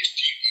that this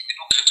thing, if you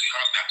don't get to your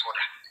hand that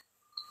order,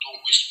 don't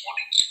waste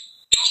money.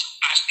 Just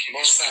ask him.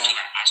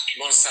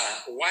 But sir,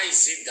 why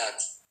is it that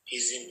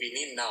he's in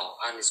Benin now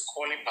and he's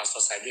calling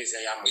Pastor Sagis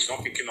Yamu? He's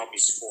not picking up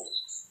his phone.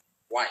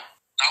 Why?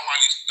 That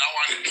one is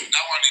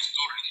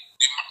story.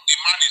 The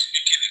man is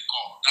making a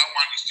call. That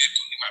one is saying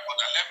to him, my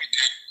brother, let me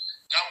tell you,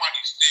 that one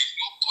is saying,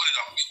 you call it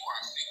and people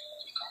are saying,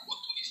 you can go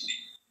to the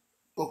sea.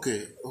 Okay,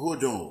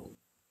 hold on.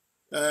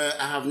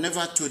 I have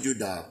never told you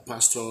that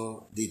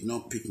Pastor did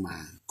not pick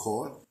my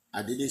call.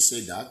 I didn't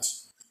say that.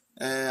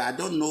 I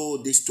don't know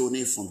this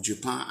Tony from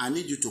Japan. I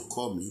need you to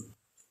call me.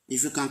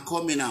 If you can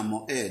call me now, I'm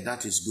on air.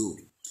 That is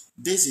good.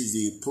 This is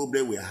the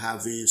problem we are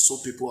having. So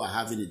people are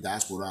having in the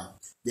diaspora.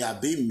 They are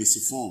being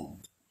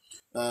misinformed.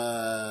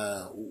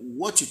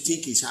 What you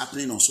think is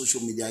happening on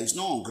social media is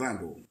not on ground.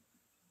 Though.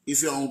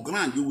 If you're on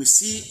ground, you will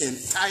see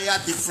entire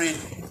different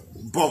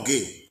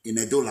bogey in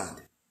Edoland.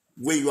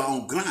 When you are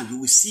on ground, you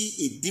will see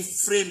a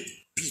different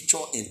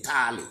picture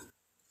entirely.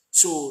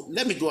 So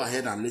let me go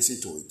ahead and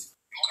listen to it.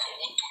 Look at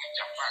what Tony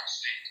Japan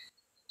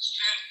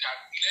said that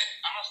let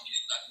ask you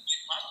that the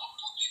pastor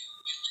told you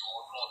if you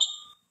or not.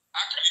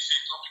 How can you say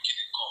trafficking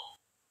in God?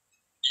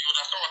 Do you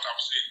understand what I'm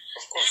saying?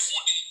 Of course.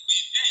 Even the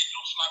day it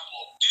looks like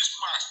this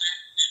man said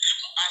they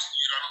even ask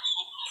you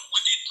we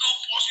did not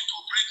force you to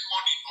bring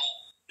money, no.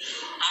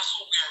 As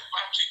so we are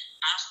about to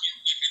ask you,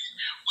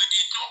 we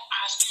did not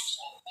ask you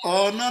for money.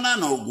 Oh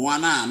no,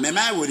 Guana.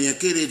 Mema would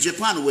you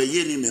Japan where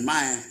ye me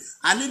my.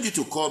 I need you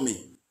to call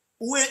me.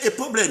 Where a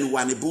problem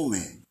one a boom.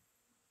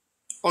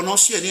 Or no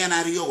she any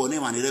anario or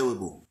name and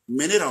irrevocable.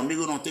 Many of me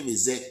go not take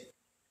Z.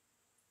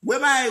 Where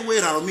my way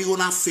around me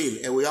gonna fail,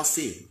 and we are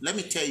fail. Let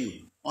me tell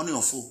you, on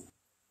your fool.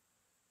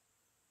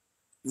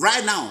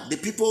 Right now, the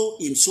people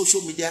in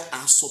social media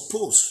are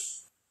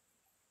supposed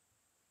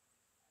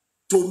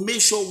to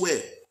make sure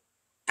where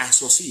I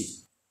succeed.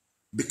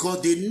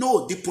 Because they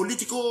know the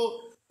political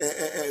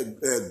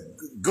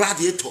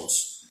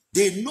gladiators,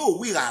 they know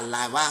we are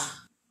alive.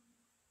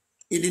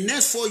 In the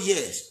next 4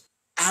 years,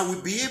 I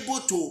will be able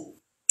to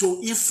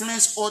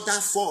influence other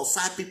 4 or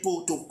 5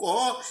 people to,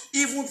 or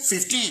even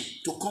 15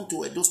 to come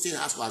to Edo State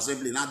House for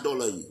Assembly, not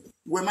dollar.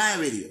 Where my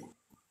radio?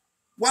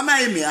 Why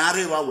my me are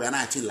we are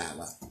not in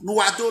lava? No,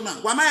 I don't know.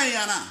 Why my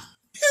yana?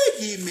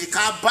 Hey, me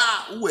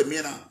kaba, uwe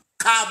mena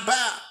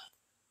kaba.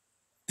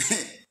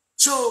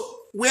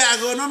 So we are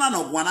going on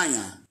no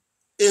guanaya.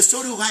 A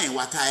story why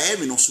what I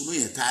have no sunu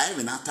yeta,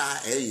 even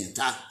ata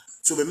yeta.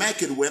 So we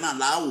make it when I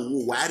allow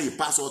why you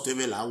pass out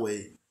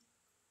away.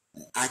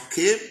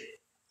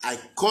 I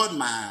called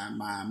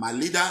my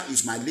leader,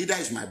 is my leader,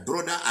 is my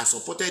brother. I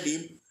supported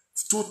him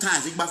 2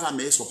 times. Igbafa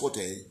me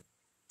supported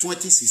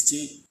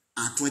 2016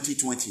 and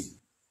 2020.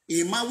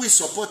 Ima we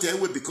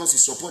supported because he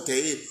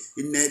supported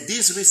in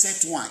this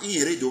recent one.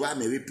 In read over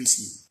my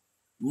PC.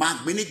 Mark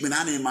Benik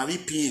Benani my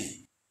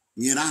VPN.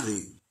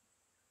 Yinari.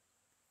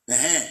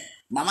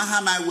 Mama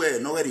ha my way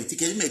no ready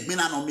ticket make me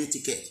no me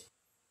ticket.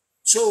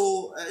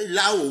 So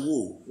lao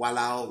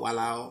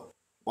walao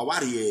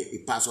wawari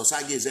e Pastor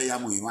Sagis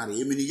Yamu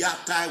wari emini ya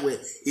tai we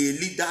a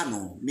leader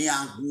no me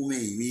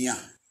agume mia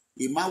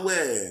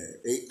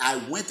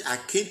I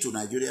came to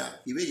Nigeria,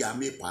 even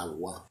Yami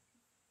Pawa.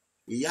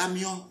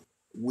 Yamio,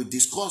 we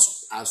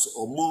discussed as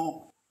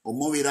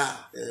Omowira,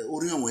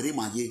 Orion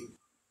Werimaye.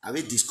 I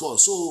will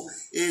discuss. So,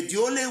 the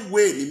only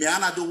way, ni me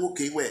anado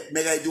okay, where,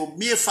 mega do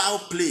mere foul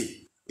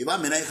play. If I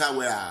mean,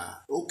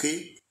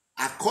 okay,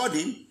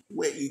 according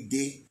where it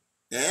did,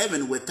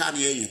 even with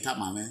Tanya in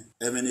Tamame,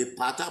 even a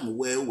pattern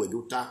where we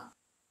do ta,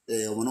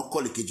 we not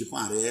call it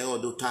Japan, or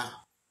do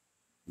ta.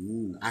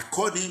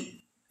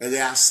 According,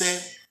 I say,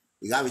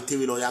 you have a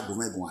TV lawyer go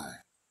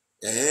megwa.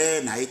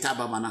 Na ita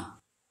bamana.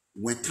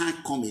 When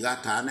time come, you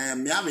got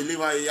time. Me have a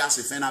liver, yes,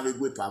 if I have a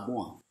good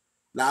pabon.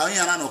 La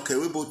onya no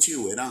kewe boti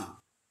we na.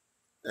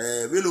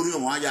 We lori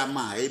o ya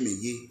ma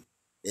emegi.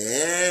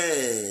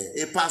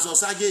 E pastor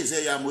sage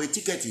say ya mo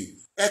ticket.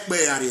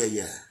 Ekpe yare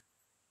ya.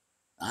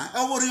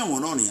 Owori o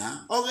no ni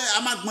a. Okay,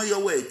 amagbon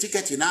your way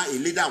ticket na a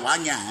leader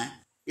wanya.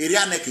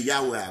 Area nek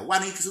ya we.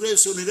 One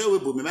is so ni we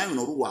bo me ma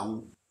no ruwa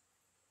hu.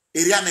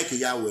 Area nek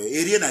ya we.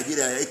 Area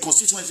Nigeria a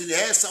constituency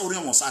e sa ori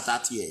o sat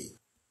atie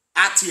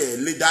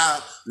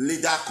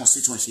leader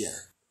constituency.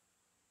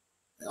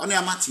 Oni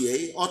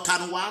amatie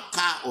otanwa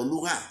ka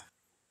oluha.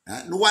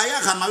 No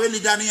waya kama we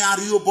leader ni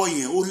ario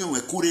boy ori o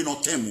ekure no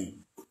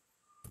temu.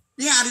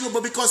 Ni ario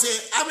bo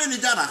because abe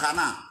leader na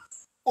kana.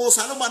 O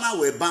saloba na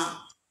we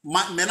ba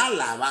mena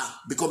lava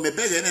because me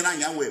bege na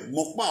nya we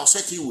mokpa o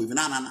setting we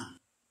na na.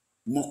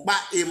 Mokpa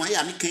e ma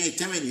ya ni kan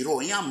teme ni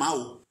ro yan ma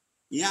o.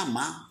 Yan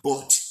ma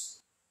but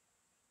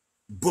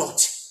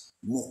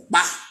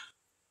mokpa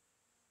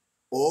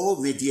or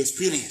with the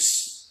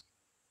experience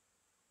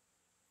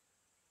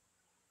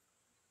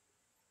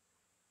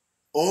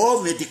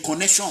or with the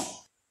connection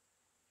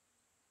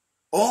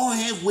or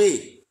a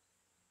way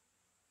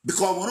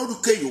because we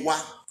don't care you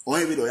what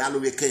or we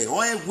don't care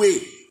or a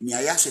way ni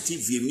aya seti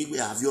vim ni we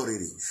have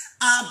already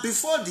and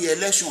before the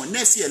election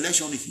next year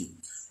election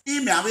he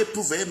may have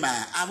prove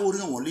my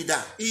Orion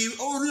leader he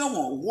Orion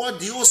what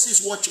the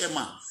OCS watch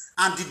chairman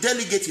and the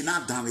delegate in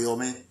that damn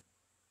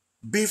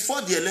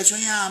before the election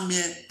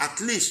at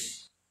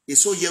least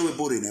so ye we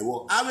bore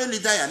newo awe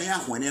leader ya ni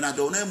ahwene na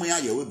do na emu ya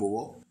ye we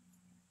bowo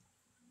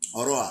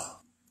oro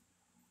a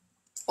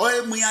o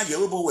emu ya ye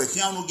we bo we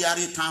hia no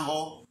giari tan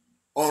ho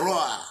oro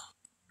a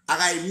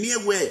aga emi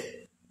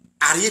we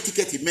are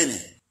ticket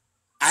mene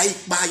ai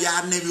pa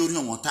ya na bi ori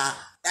won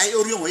ai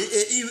ori won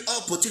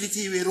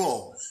opportunity we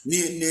ro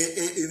ni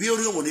we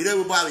ori won ni re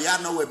we ba ya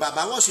na we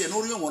baba wo se no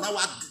ori won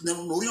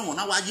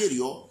na wa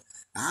jerio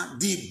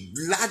the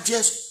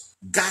largest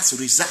gas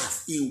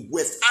reserve in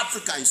West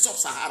Africa in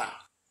Sub-Sahara.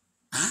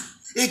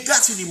 A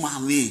gas in the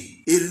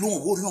mame, a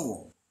long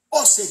warrior.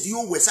 Or said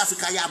you West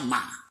Africa ya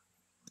ma.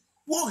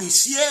 What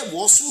is here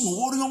was soon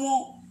warrior.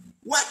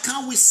 Why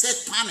can't we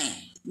set panel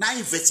now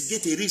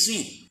investigate a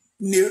reason?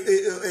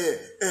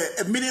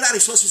 Mineral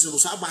resources in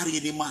Usabari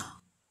anymore.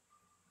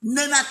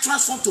 Nena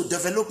transform to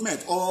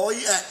development or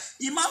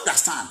you might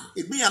understand.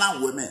 It be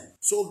an women.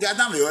 So get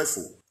down the oil.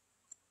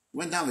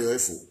 Went down the oil.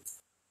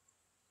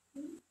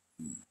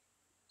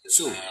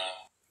 So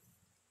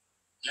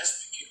let's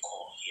pick a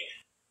call here.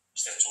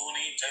 Mr.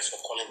 Tony, thanks for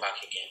calling back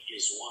again.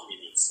 It is 1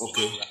 minute.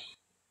 Okay.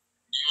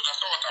 You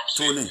understand what I'm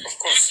saying? Tony. Of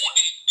course.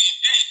 Even the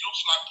day it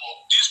looks like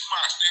this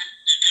man said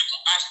they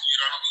even ask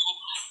you,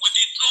 we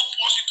did not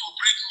force you to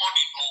bring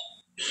money, no.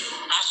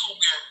 As we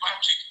are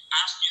about to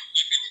ask you,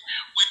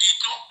 we did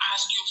not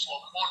ask you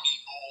for money,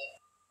 no.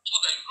 So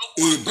that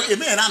you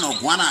know.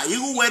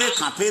 You wear a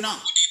campaign.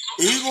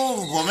 You go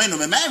for men,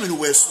 me man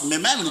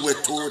with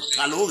to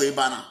Kalore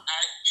banner.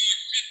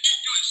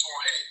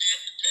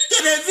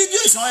 The video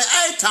is on a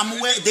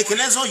time where they can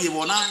let you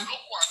want to.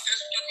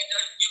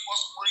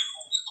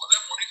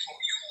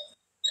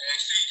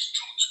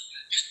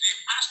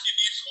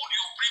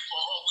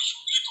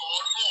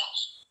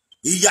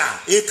 Yeah,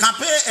 a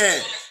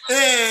campaign,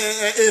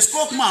 a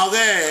spokesman,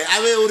 I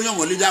will Orion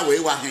leader way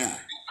wa here.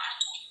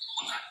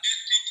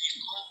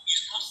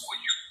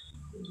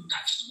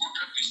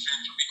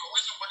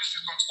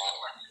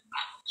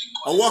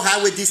 Or what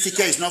highway this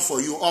ticket is not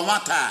for you, or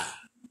matter.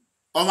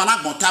 Or man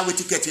not with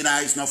ticket in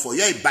is not for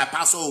you.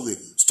 Bypass away.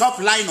 Stop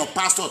lying on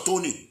Pastor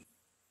Tony.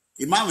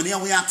 Imagine here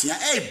we are here.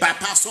 Hey,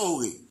 bypass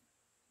away.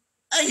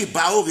 Hey,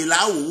 baogi la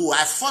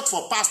I fought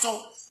for Pastor.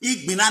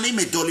 Ik binani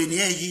me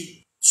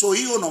dolini. So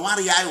you no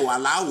worry I will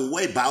allow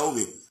way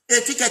baogi.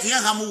 A ticket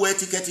here hamu we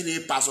ticket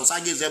in Pastor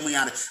Sage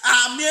Zemuyare.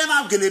 Ah, me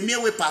na gele me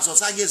we Pastor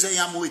Sage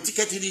Zeyamu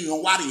ticket in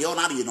your worry or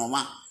not, you know,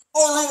 man.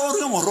 Or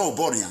you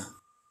Bonia.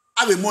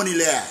 I have money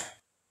there.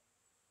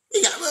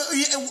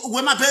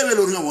 When my parents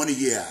will money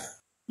here.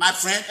 My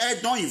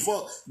friend, don't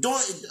involve,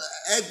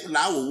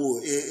 allow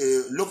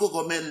local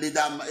government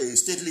leader,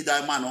 state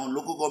leader man, or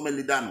local government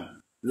leader. No,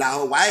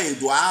 la why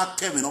do I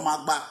tell me no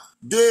magba?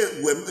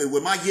 De we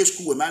my year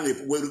school,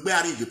 we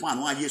bury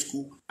Japan, 1 year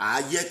school,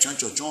 a year chon,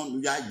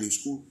 year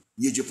school,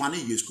 year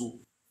Japanese year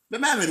school. The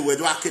man we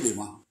do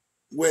academa.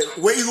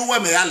 Where you go,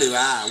 me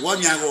aliva,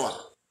 1 year ago.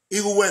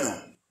 You go,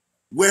 no.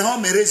 Where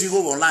home raise you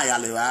go online,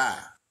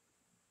 aliva.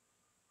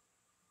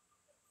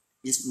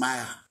 It's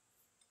my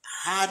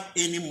hard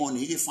any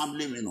money,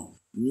 family, you know.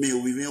 me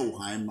we me o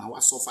han ma wa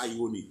suffer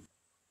you ni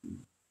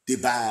de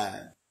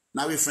ba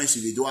na we friends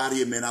we do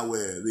are me na we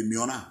me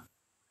ona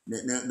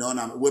no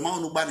na we ma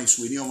onu gba ni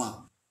su ni o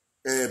ma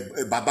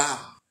baba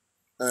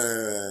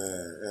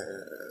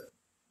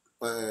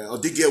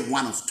odige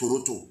one of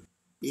Toronto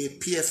a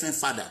PFN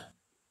father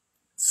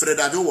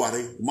Fredado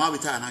worry ma we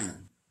ta na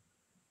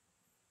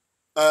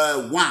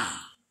one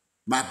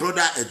my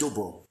brother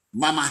Edobo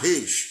Mama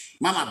Hesh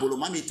Mama Bolo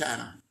Mami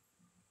Tana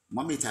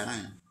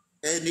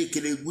any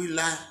kele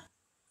gwila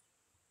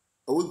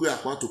we go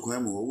akwa to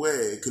kwemo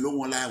we kilo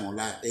won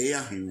la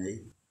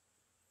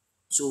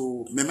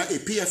so mema a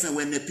PFN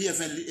when the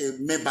PFN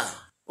member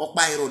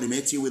okpa hero ni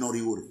meti we no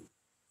riwo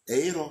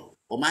hero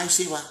o mai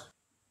sewa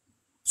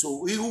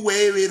so iru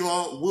we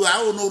ro we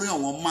a no ri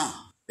won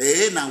ma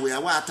na we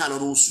awa atalo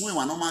no sun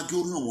wa no ma gi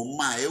ori won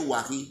ma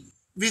wa hin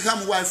bi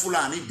kam wa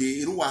Fulani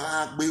de iru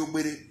wa gbe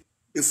ogbere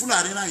e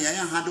Fulani na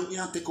yan handle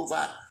yan take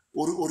over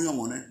ori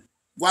won ne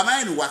wa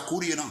mai ni wa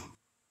kuri no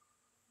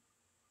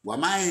wa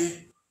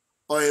mai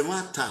o e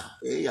mata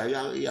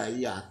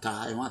ya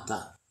ta e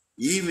mata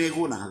yi me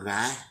go na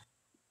ga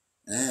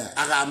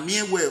aga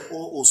miewe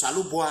o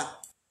saluboa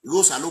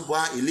go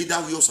saluboa e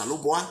leader wi o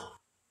saluboa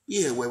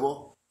ye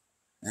webo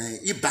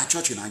e ba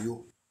church na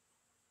yo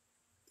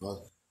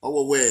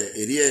owo we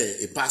eri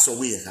e pastor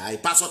we ha e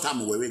pastor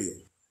tam we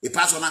we e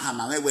pastor na ha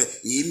ma we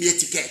e mie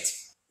ticket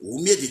o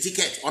mie the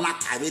ticket ona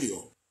ta we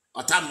yo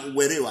o tam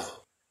we rewa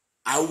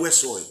a we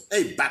so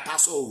e ba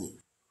pastor we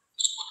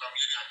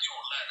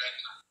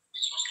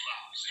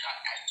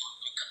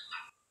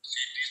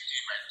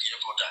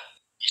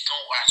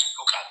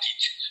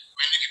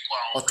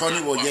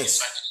Attorney was yes.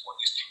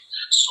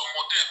 Some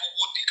of them who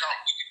would decamp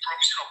with the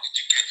provision of the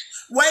ticket.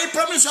 Why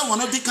promise someone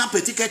not decamp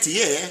a ticket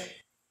here?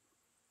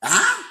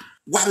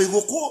 Why we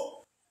go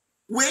call?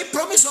 We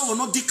promise someone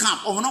not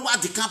decamp or not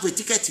what decamp a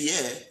ticket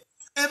here?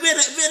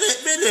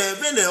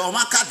 Very, or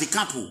my card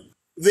decamp.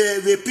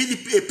 The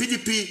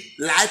PDP,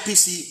 la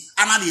IPC,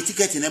 and the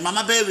ticket in a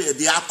mama baby,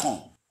 the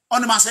outcome.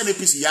 On the master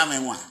APC,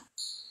 yaman one.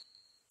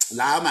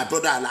 La, my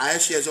brother, la,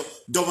 shares of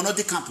Domino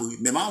decamp,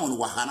 me ma on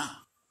Wahana.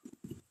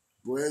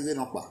 My people,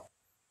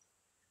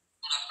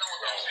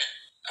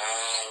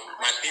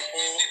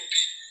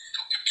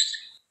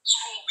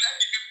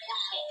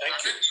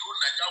 thank you.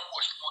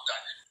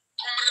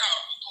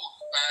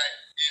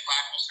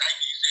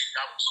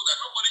 So that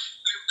nobody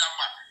should blame that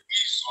man. He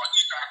saw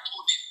it and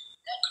told him.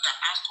 Who could have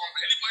asked him?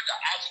 Anybody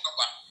that asked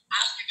number,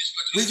 asking this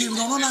person. We give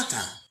no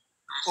matter.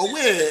 Or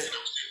where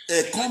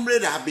a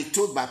comrade have been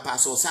told by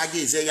Pastor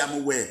Sagi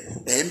Zeyamu where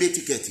a MB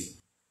ticket.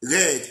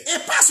 Red, a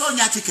pass on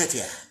your ticket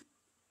here.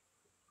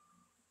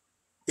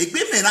 A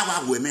big man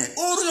of women,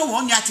 or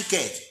on your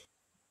ticket.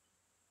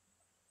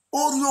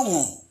 Or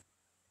no,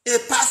 a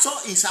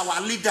pastor is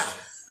our leader.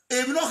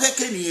 If no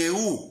can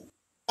you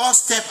or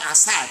step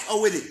aside,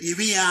 or will it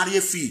be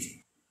a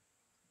feed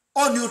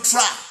or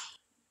neutral?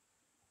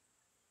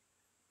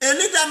 A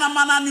leader na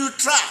mana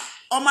neutral,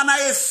 or mana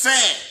a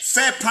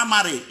fair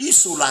primary,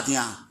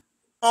 isoladian,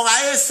 or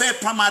a fair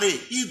primary,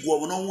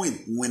 equal no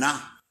winner.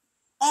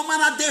 Or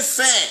mana de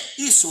fair,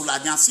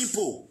 isoladian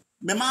simple.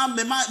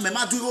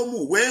 Mema do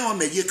mu we on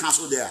me ye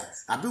council there.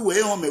 I be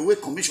we on me we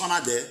commissioner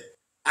there.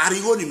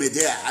 Arigo ni me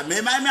there. I me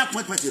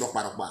appointment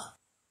ropa.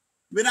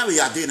 We na we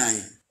are dey na.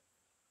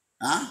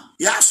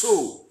 Ya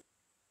so.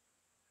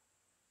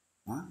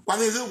 Wa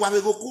we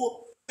go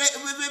ko.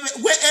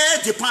 We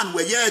Japan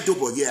we ye do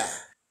boy here.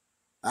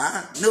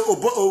 No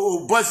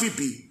boy fi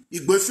bi.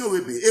 Igbo fi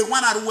we be. E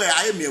wan aru we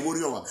aye me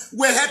wori o.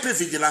 We help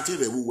vigilante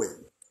we we.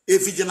 E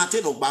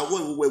vigilante no gba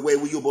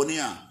we yo boni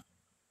a.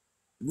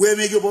 We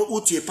make you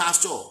uti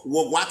pastor,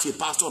 what a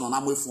pastor on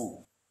a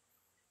phone.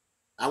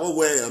 I will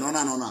wear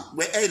no.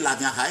 We a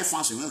lad high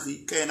fancy when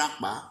he can't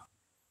ba.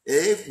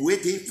 We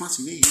take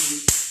fancy me.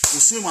 You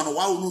swim on a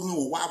wild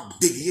no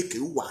dig ye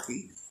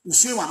waki. You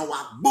swim on a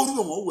walk,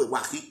 boru we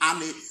waki, and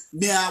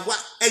me a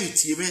what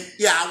 80 men,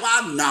 ya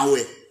one now.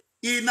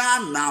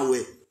 Now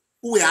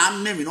we are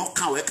naming no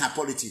can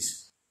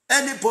politics.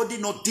 Anybody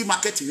not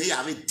demarketing, they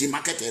have it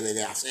demarketed,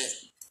 they are saying.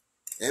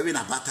 Even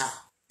a butter.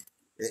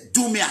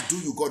 Do me, I do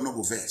you, God no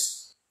go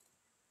verse.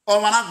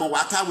 Oh, man, I'm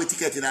going to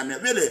ticket in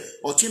America. Really,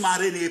 or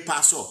Timare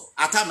passo.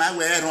 At time I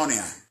wear on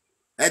here.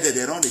 Either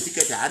they run the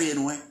ticket, I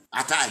didn't know.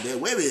 At time they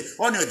wear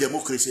on your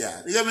democracy.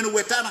 Even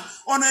Wetana,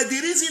 on a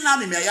reason,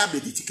 I may have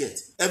the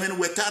ticket. Even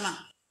Wetana,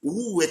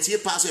 who wet here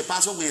pass a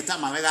pass when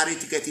time I got a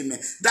ticket in me.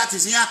 That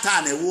is your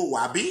time, a woo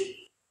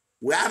wabi.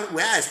 We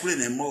are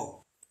explaining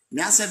more.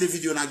 Me I send the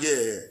video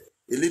again,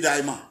 a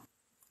leader, man.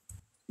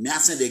 Me I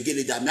send the gay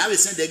leader. Me I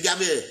send the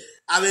gabe.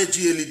 Average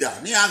leader,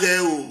 ni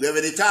ageu,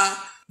 gevenita,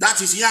 that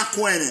is ya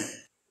kwene.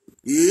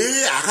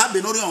 Ye,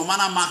 akabe no ri o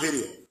mana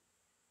makerio.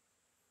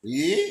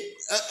 Ye,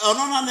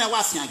 onona na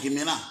wa fian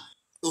gimena.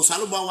 O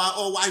saluba wa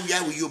o wa wi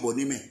awi yobo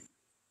ni me.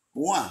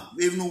 Wa,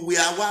 even we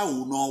are wa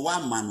u no wa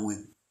manwe.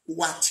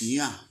 Wa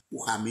tia,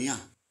 u hamia.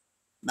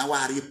 Na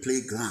wa re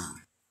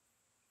playground.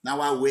 Na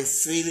wa we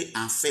free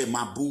and fair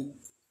mabu.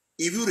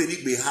 If you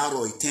really be hard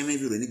or iteme if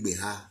you really be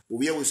hard.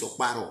 Obi e we so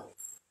paro.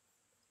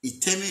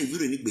 Iteme if you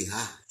really be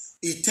hard.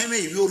 It tell me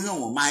if you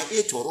orion my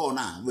 8 or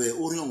now where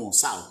orion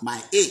south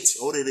my 8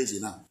 already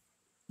is now.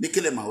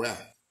 Nikele mawe.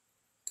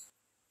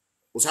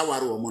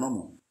 Osawaru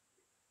omonomo.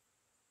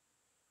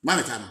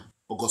 Mametana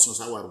ogoso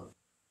sawaru.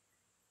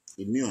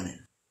 Imione.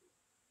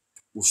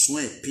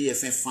 Uswe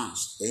PFN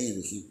fans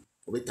wiki.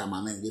 Obeta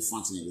mama the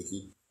fans in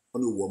wiki.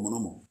 Oni wo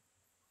omonomo.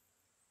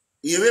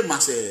 Iyewe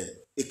mase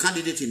a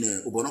candidate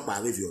in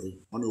Obonopa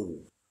Reviori on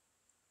wo.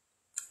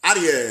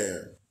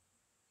 Are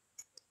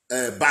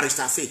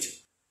barrister Faith.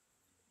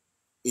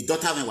 A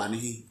daughter me wani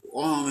hi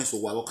o me so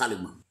wa wo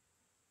kalema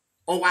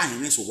o wa hin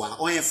me so wa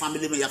o yen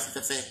family me ya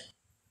fefe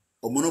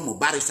o mono mo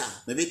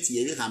barrister me be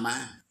tie ri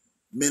kama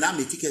me na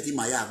me ticket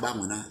ma ya agba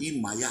wona I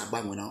ma ya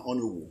agba wona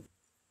on wo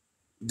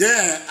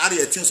then are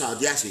a tune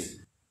Saudi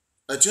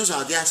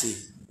Asi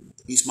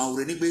is my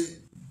renigbe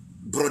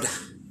brother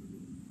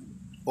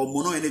o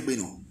mono enigbe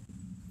no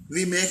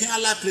we make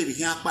Allah play the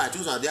here part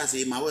tune Saudi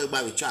Asi ma we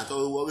gba we chat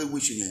or we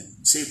wishing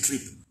safe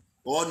trip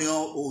on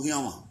your o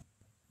hian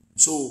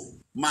so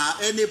ma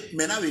any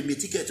mena we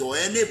ticket or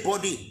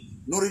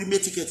anybody no really me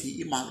ticket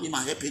ima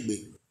happy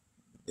be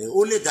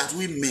only that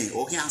we may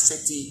or can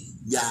set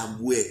ya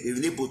we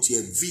enable to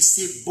a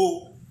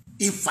visible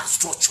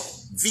infrastructure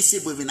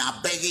visible in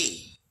our begging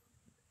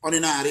on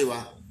in our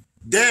river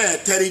there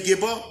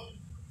terrible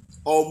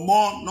or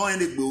more no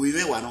any go we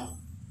wa no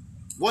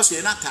what's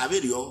na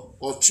taberio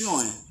or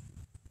tune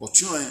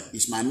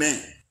is my man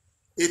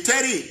a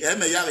terry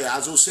me ya we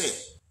azo say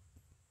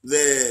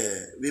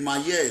the my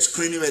year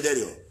screening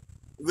video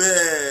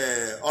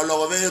where all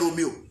over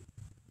Romeo.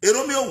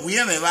 Romeo,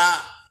 we me va.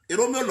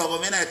 Romeo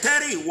love me na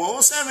Terry.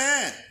 What say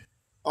me?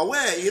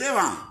 Away,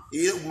 Irevan.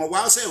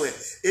 Mwa say we.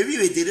 If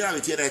you did it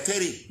with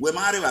Terry, we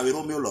marry with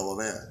Romeo love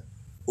me.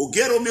 O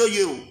get Romeo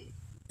you.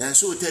 And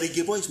so Terry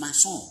Gabo is my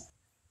son.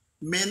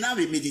 Me na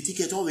we me the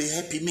ticket over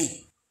happy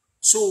me.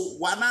 So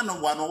wana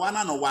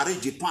no worry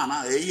Japan.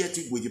 A year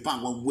to go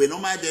Japan. When we no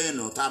my day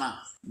no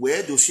tana.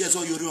 Where do shares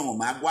all your room?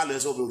 My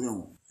guales of your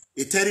room.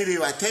 A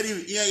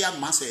Terry, yeah,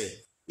 masse.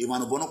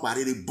 Imano bono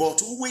kwariri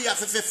but we ya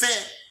fe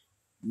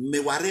me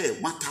ware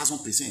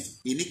 1000%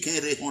 ini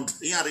can re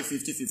 100 ya re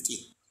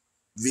 50-50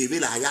 we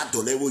will ya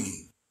dollar wo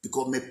yi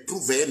because me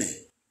prove ne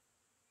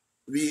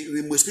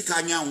we must speak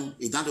anya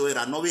e dan do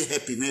era no we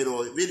happy me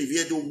ro we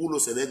li do wulo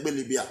se le gbe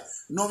libia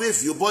no we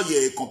view boy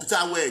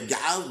computer we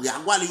ya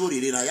gwali yo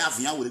re na ya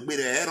fian we gbe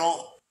re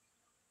ero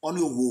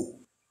oni owo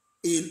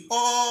in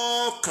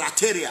all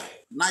criteria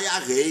na ya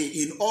ge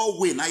in all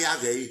way na ya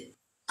ge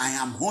I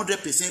am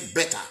 100%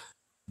 better.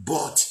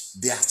 But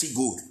they are still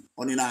good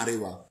on in our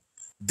river.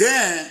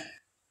 Then,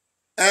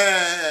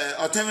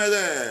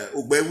 Otemele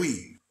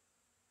Ogbewi,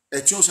 a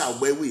Chosa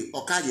Ogbewi,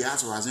 Okaji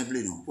House of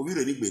Assembly, no, or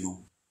really big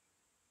no.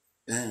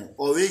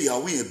 Or we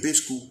are winning a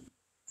base school,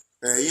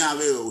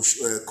 Yahweh,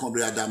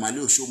 Combria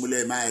Damali,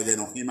 Shumule, my then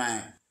of him,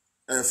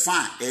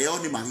 fine,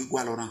 only my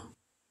igualona.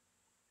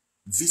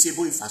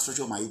 Visible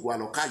infrastructure, my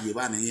igual, Okaji,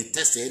 and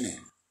test any.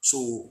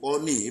 So,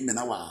 only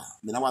Menawa,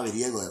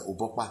 Diego,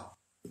 Obopa.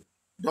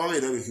 Don't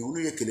worry,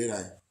 only a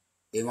killer.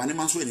 E wani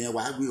manso eni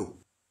wa agbe o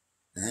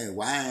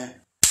why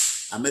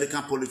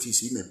American politics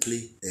he may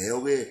play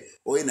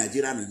owe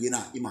Nigeria ni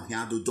na ima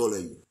hia do dollar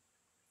you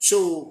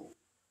so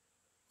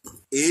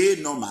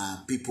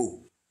normal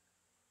people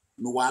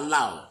no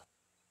allow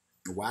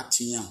no wa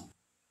tian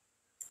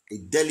a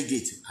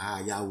delegate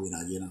ya we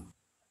Nigeria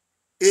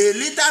e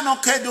leader no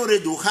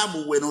kedore do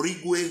hamu we no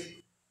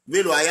rigwe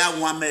velo aya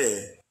nwa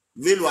me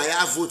velo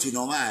aya vote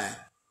no ma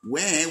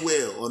when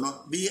we or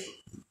not be.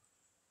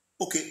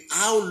 Okay,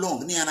 how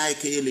long ni ana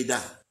eke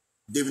leader?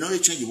 They will not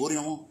change the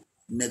warrior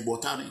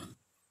negbotani.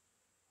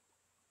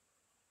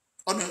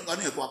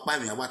 Oni ko pa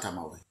mi awata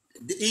mawe.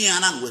 In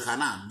ana we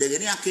kana, de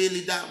ni ake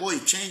leader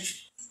what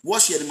change?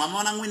 What share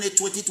mama na win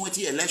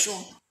 2020 election?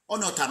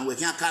 Oni otan we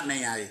kan ka na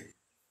yae.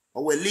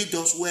 Or we lead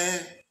us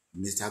where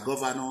Mr.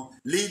 Governor,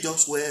 lead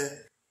us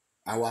where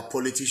our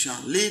politician,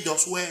 lead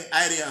us where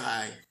area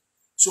high.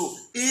 So,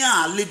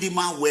 in lead the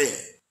man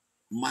where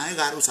my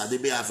garos are the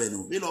be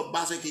avenue. We love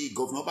basically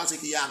governor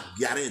basically ya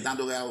gare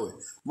dando gawe.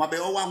 Ma be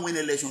o wan win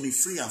election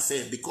is free and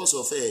fair because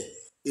of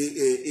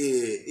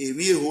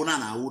we hona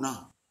na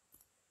una.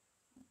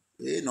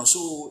 No,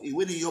 so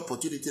when the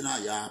opportunity now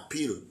ya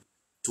appeal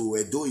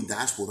to do in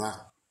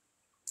diaspora.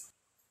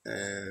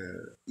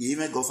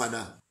 Even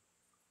Godfather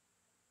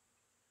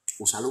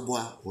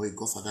Osaloboa or a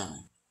Godfather.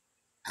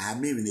 I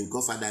mean a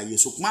Godfather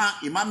yes. So ma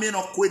imami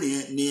no kwe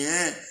ni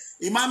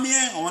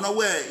imami on a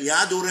way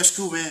ya do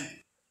rescue me.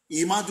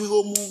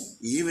 Imadu mu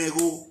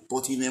imego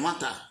but in a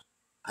matter.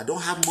 I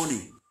don't have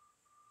money,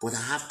 but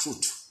I have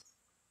truth.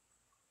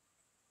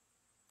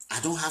 I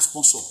don't have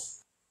sponsor.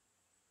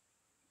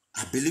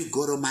 I believe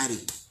God Almighty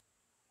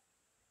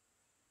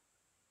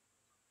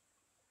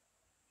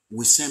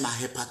will send my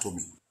helper to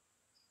me.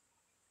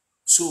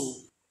 So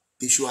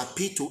they should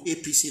appeal to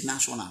APC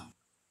National.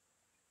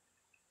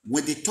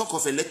 When they talk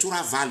of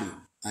electoral value,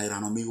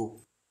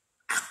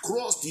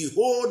 across the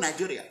whole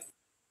Nigeria,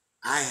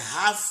 I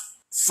have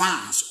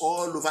fans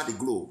all over the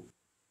globe.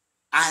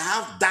 I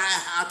have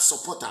die-hard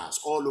supporters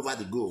all over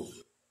the globe.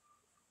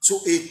 So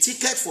a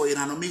ticket for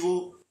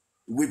Iranomigo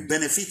will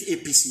benefit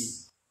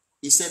APC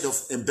instead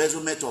of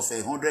embezzlement of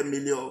 100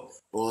 million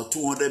or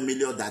 200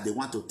 million that they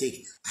want to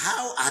take.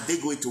 How are they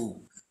going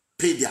to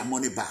pay their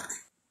money back?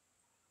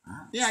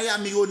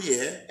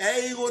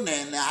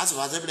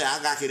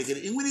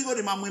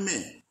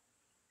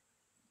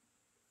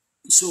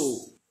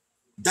 So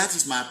that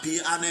is my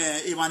appeal.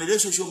 And in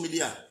social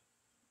media,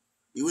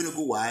 you will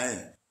go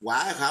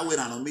why how we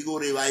ran amigo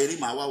rewairi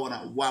ma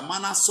wa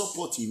mana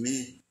support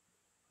me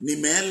ni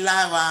me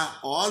lava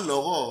all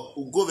logo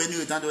ugo veni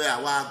utando ya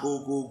wa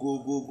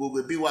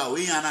go be wa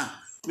we yana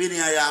we ni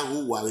ya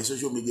hu wa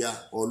social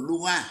media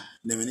oluwa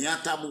ne me ni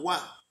atamu wa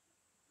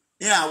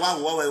ya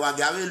wa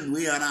ga we lu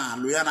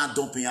yana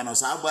dumping yana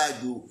sa ba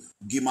du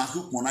gima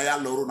hu na ya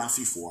loro na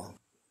fifo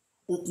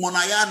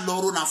ukmona ya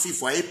loro na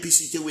fifo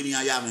APC te we ni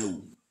ya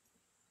me.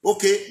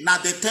 Okay, now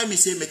they tell me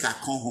say make I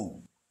come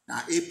home.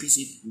 Now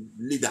APC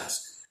leaders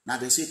now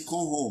they say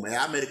come home.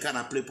 American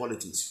and play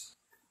politics.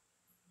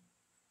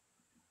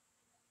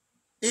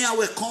 And I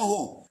will come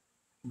home.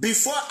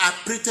 Before I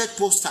printed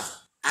poster,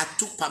 I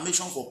took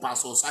permission for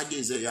Pastor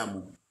Sage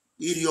Zeyamu.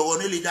 He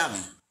only leader.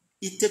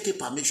 He take a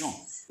permission.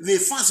 The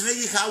fans make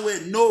it how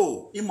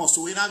no. He must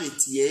win have a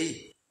TA.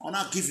 Or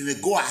not give him a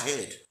go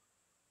ahead.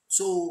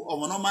 So I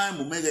no mind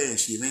mumega and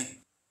she man.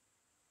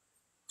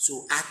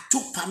 So I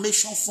took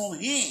permission from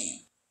him.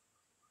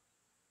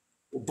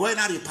 Boy,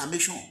 not the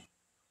permission.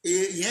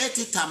 Yet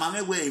it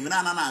time we even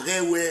na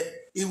rewe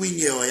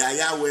iwinye or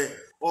yawe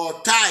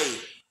or tie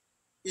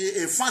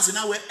a fancy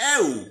now we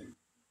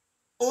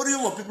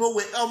people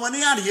we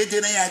money and yet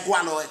in a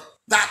gualo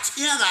that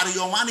here are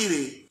your money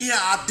here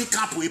are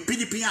decamp with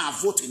PDP and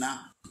voting now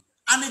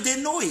and they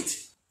know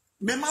it.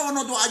 Mema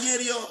no do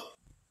ajerio.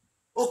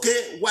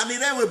 Okay, one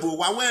irrevocable,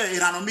 one way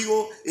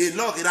Iranomigo, a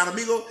log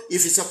Iranomigo,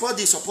 if you support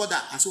this, support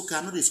that, and so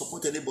cannot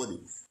support anybody.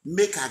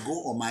 Make I go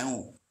on my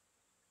own.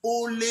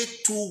 Only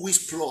 2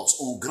 weeks plus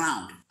on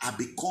ground, I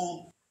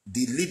become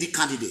the leading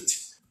candidate.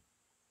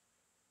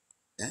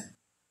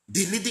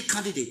 The leading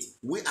candidate.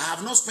 I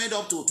have not spent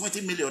up to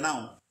 20 million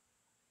now.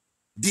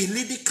 The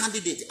leading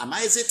candidate. Am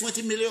I say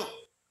 20 million?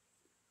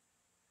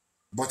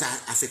 But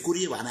I say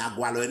courier and I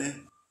go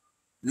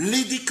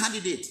leading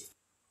candidate.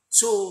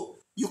 So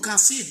you can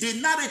see the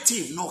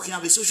narrative no here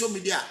with social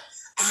media.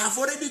 I have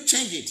already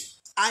changed it.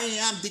 I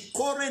am the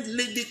current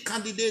leading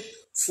candidate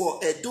for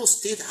Edo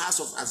State House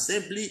of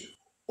Assembly,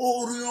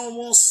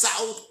 ORHIONMWON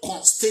South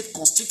State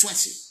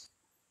Constituency.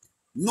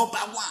 Number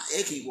 1,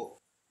 Ekiwo.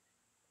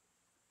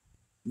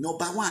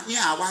 Number 1,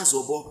 here I was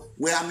obo,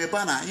 where I'm a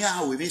banner, here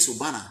I will miss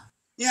Obana.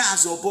 Here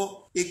as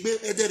obo, Egbe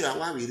Edera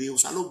wa we real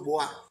salo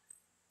boa.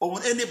 Or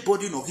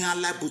anybody no here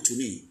liable to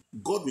me,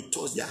 God will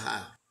touch their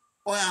heart.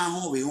 Oh, I am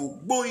home, we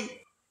home, boy,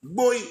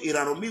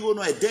 Iranomigo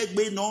no, a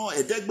degbe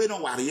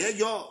no, warrior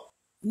yo.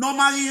 No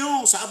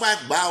marion,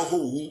 sabak bow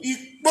home,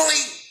 boy.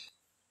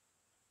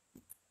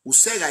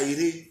 Usega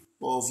ire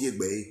of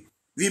Yegbe.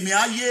 We me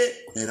aye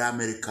in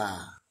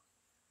America.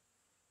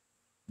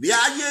 We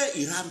aye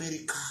in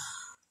America.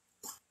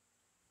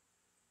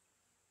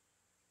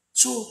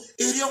 So,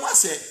 area was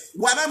say,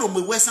 what I know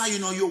me Western, you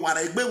know, you what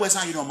I be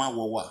Western, you know, my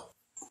war.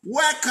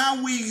 Where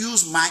can we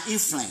use my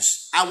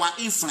influence, our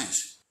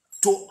influence,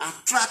 to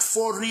attract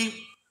foreign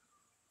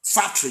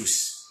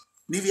factories?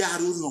 Okay,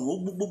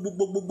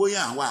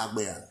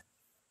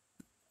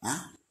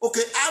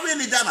 I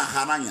really done a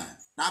Hananya.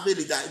 I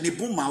really done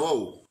Nibuma.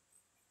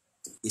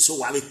 Iso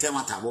wale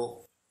tema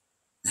tabo.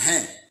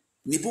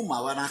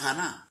 Nibuma wana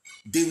hana.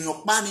 De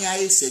nyokbani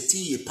ya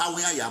seti ye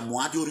pawe ya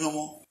muadi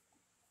oriomo.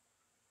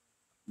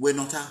 We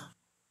nota.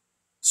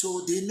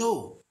 So they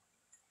know.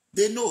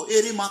 They know.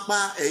 Eri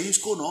makba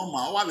isko no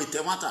ma wa we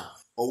temata.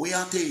 O we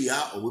ate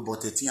ya o we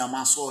boteti ya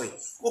masoy.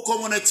 O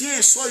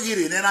community so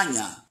yiri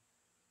nenanya.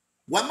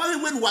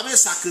 Wama when wame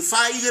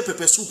sacrifice ye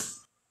pepper soup.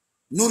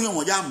 Nuri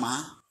moja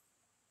ma.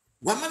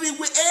 Wama we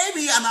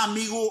every an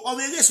amigo o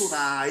we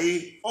gesura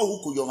o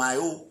huku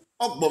yomayo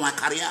o my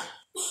career.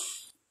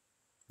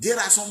 There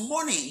are some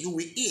money you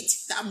will eat.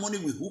 That money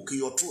will hook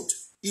your throat.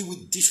 It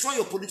will destroy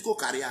your political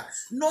career.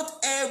 Not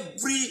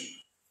every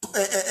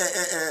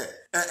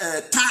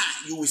time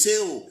you will say,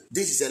 oh,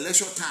 this is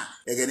election time.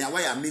 Again,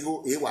 why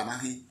amigo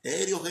wanahi?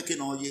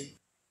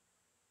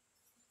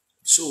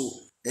 So,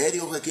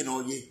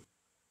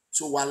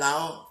 so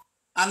walao.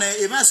 And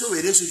even so,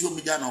 we social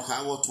media no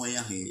how to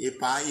he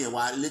pa ye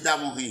wa leader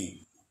mo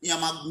he.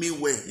 Yama me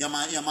we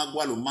yama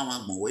gwalo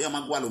mama mo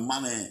yama gwalo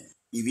mama.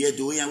 If you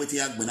do ya with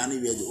yak banana,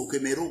 okay,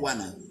 mero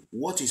wana.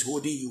 What is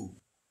holding you?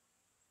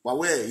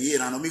 Wawe ye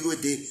na amigo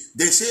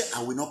they say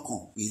I will not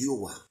come.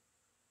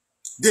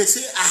 They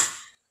say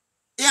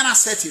yana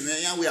set him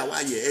ya we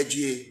are ye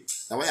edge.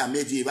 The way I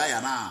made you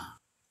buy na.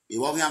 He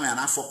won't have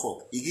an fuck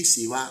up. He gives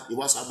you he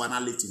was a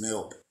banana lift me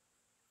up.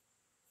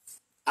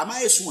 Am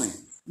I swing?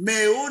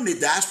 May only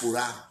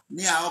diaspora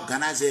near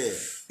organize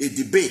a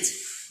debate.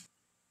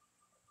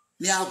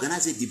 Near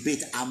organize a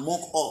debate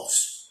among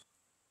us.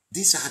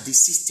 These are the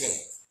system.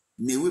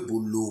 Newe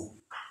bolo.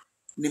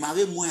 Ne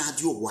mare mo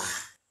adio wa.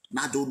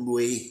 Na do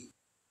loe.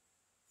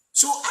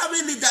 So abi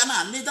leader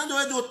na leader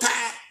do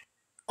ta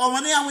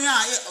omani awon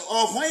ya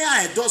ohun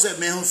ya e does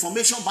me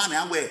information ban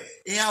ya we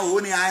ya o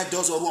ni I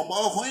does o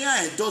ohun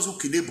ya e does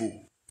ukilebo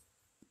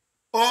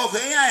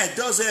ohun ya e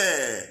does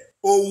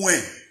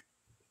ohun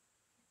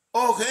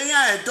ohun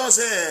ya e does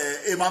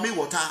emami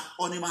water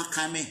oni ma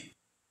kame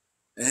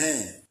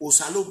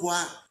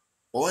osalogwa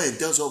o e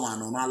does o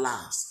man on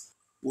last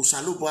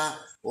osalogwa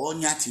o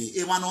nyati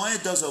e man o e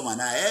does o man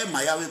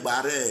ma ya we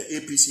gbare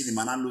APC ni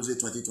man lose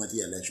 2020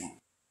 election.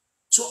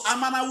 So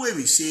amana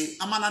we say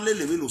amana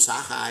lele we lo sa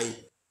high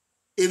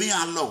emi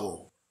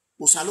alogo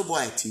osalobo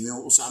etime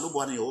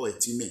osalobo ni o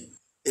etime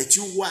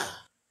etiwa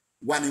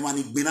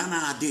wani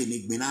gbinana ade ni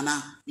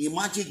gbinana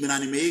imagine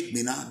gbinana me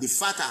gbina the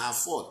fact I have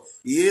fought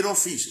yero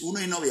fish uno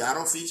ino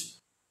yaro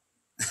fish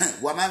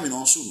wama mi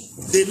no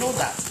sunu they know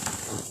that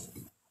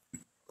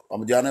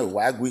omdiana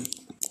wagwi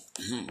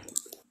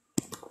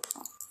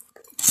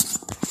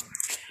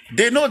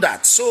they know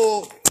that.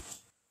 So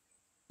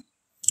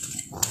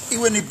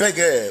even ni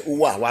bege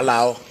uwa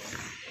walao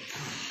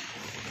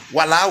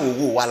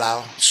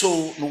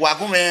so no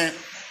wagume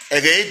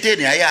ege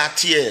ni aya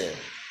tie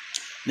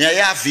ni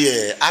aya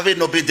vie ave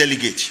no be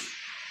delegate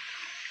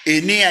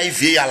eni ai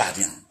vie ala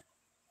dia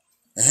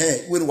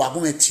we no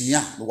wagume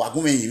tia no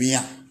wagume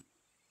yimia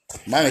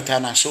ma meta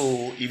na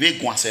so ibe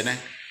guanse ne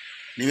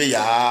ni be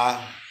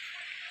ya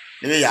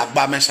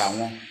gba mesa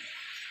won.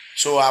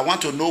 So I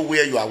want to know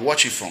where you are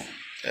watching from.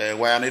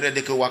 Why I need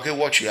to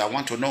watch you, I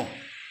want to know.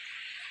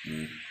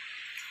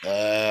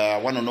 I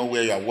want to know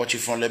where you are watching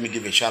from. Let me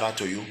give a shout out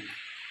to you.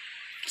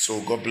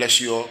 So God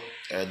bless you all.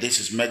 This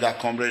is Mega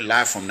Comrade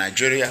live from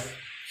Nigeria.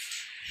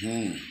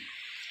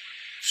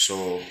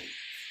 So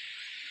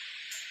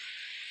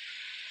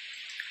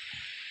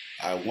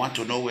I want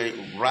to know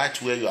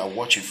right where you are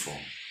watching from.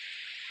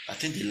 I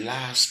think the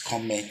last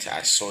comment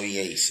I saw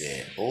here is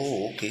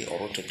oh, okay,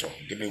 Orototo.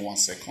 Give me 1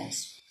 second.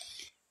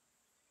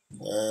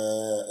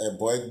 A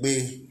boy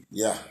B,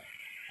 yeah.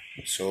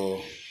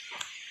 So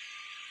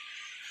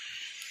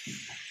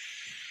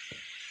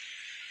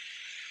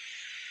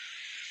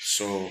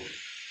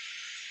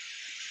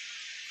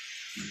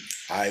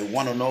I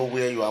want to know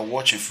where you are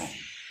watching from.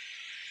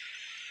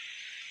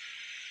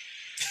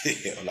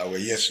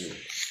 Yes, you.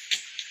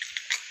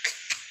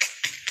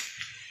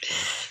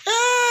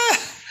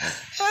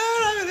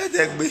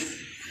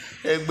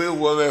 Egbe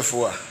woman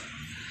for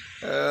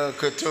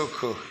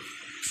Kotoko.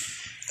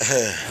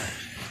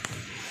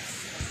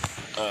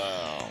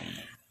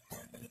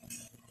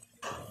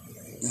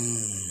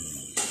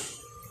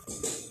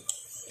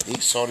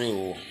 Sorry.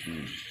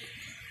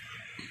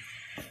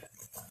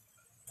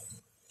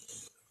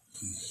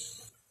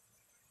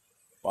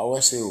 I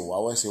will say,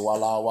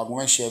 while we're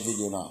going to share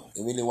video now.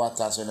 It really what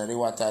us and really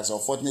what us.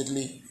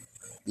 Unfortunately,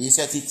 he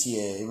said it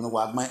here. Even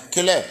what my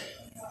Caleb,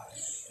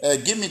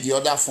 give me the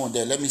other phone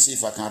there. Let me see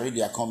if I can read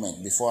their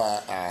comment before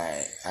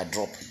I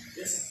drop.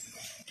 Yes.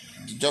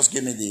 Just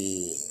give me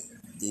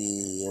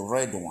the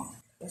red one.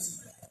 Yes.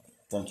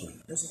 Thank you.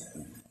 Yes.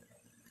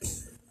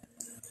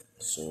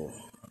 So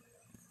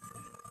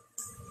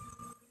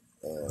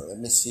let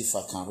me see if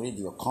I can read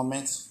your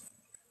comments.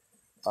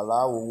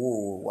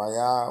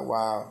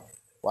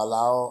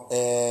 Walao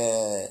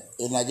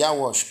Inaja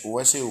wash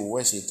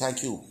Wesi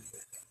thank you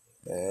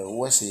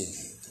Wesi.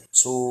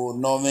 So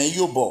no me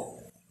yobo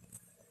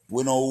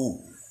we no who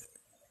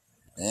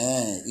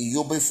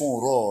iyobe fun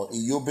ro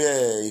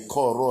iyobe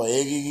iko ro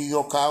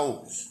yoka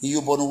o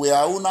iyobo no we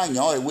a una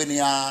nyo we ni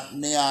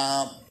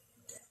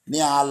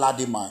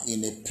aladima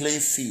in a play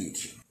field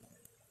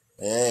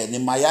ni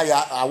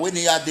mayaya awe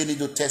ni ya de ni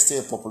do test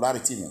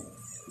popularity me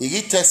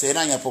igi test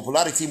na ya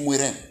popularity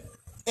muire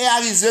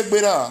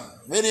avizegbera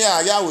very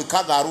ya we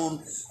kagarun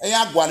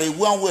ya gwale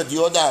one way the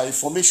other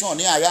information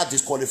ni ya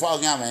disqualify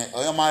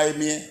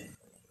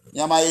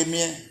yama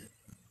emie.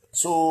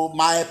 So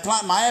my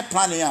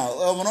plan here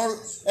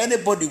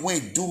anybody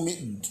when do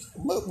me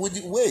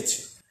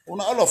wait a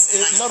lot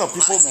of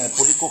people in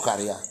political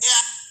career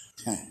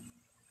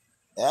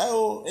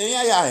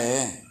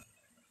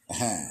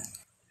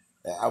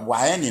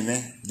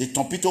the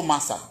Tompito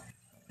master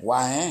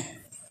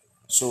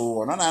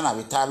so na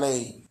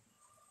vitale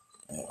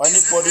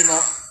anybody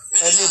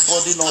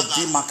no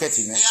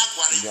demarketing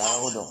yeah,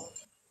 hold on.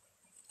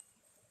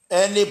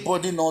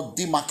 Anybody no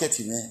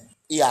demarketing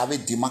he have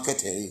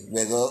demarketed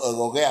we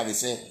go have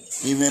say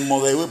even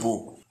more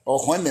webo or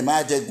when me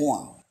ma je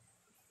go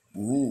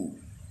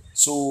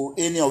so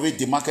any of it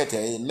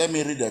demarketed. Let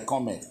me read the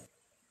comment.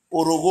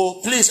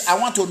 Orogo, please, I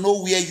want to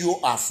know where you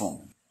are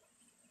from.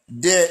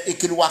 The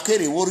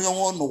Ikilwakere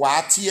Warrior no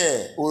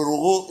watie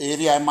Orogo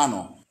area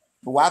mano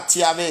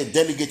watie ave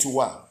delegate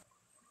wa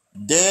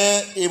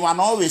there even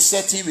always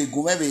setting we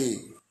go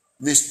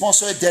we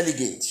sponsor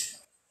delegate.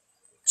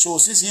 So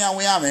since here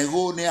we have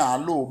go near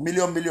low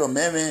million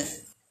meme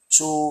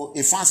so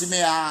if fancy me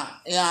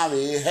have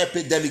a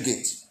happy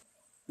delegate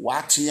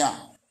what here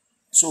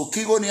so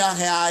kigo near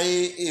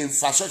here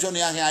infrastructure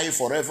near here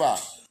forever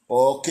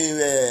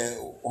okay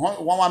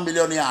 1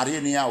 million near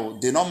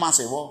they not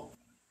massive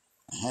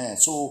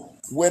So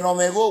when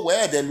we go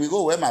where, then we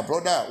go where my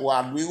brother,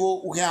 or we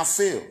go, we can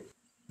fail.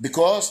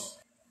 Because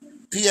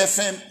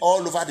PFM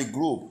all over the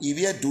globe, if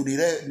you do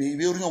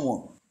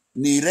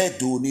nire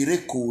do, nire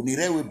ko,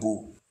 nire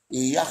webo,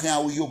 e ya kan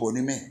awo yobo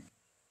ni me.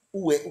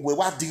 We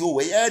wa di o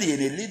we eri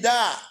ni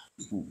leader.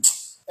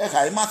 E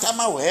ka mata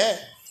ma we.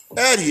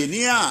 Eri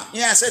ni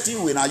ya seti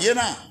we na ye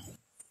na.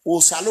 O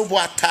salobo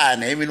ata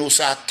na, emi no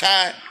sa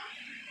ata.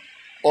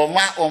 O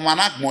ma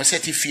na gbon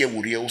seti fie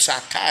wuri, o sa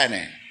ata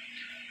na.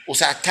 O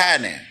sa ata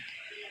na.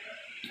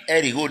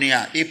 Eri go ni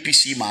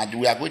APC ma,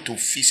 we are going to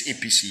fix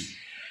APC.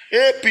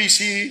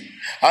 APC,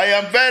 I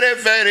am very,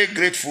 very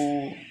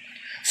grateful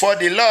for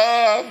the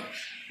love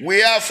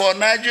we have for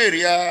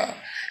Nigeria.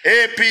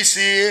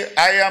 APC,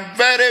 I am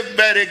very,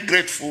 very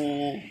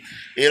grateful.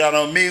 Iran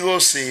amigo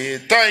say,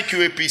 thank you,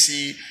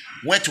 APC.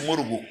 When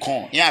tomorrow will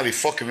come, yeah, we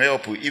fuck me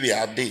up. If we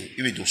are there,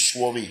 if we do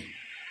swerve.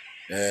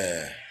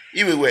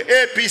 If we were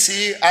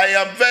APC, I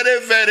am very,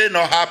 very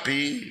not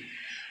happy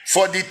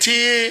for the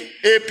thing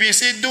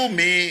APC do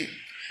me.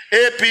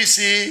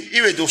 APC,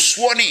 if we do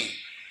swarning.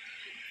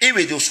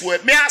 Iwe do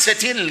swear me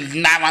asetin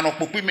na mano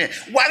popi me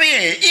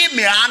wari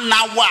ime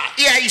anawa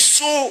ya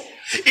iso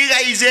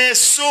ira ize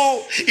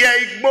so ya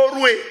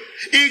igborue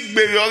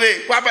igbeyore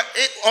kwaba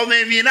o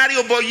me minari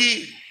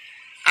oboyi.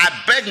 I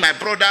beg my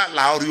brother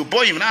la ori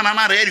oboyi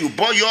na re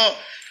oboy your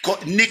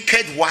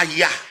naked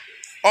wire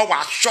o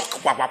wa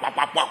shock wa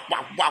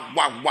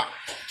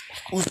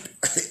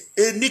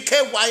e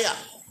naked wire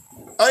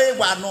o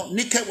wa no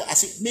naked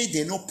as made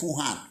they no pull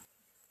hand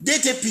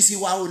DTPC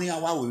wa oni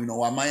awa we no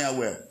wa maya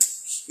well.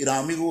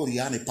 Iran amigo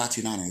Rihanna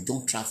party now,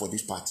 don't try for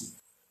this party.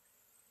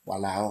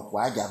 Wala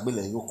wa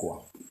jagbele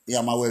yoko.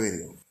 Ya ma wewe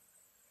yo.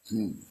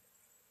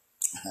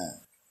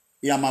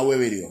 Ya ma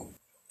wewe yo.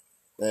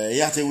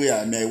 Ya te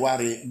we me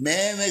worry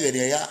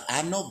me ya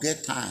I no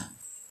get time.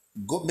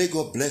 God may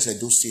God bless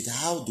those state.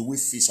 How do we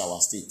fix our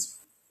state?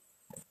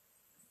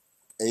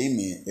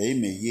 Amen.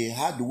 Amen. Yeah,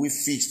 how do we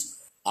fix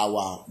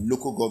our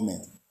local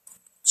government?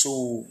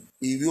 So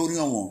if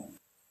you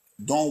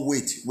don't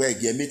wait. Where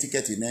get me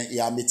ticket in there?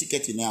 Yeah, me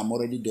ticket in there. I'm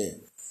already there.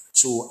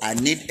 So I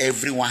need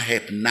everyone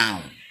help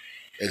now.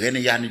 Again,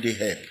 you need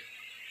help.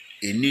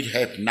 You need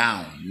help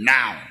now.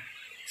 Now.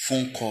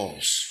 Phone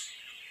calls.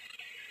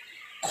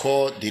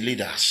 Call the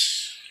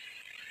leaders.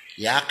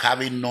 Ya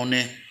kabi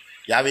none.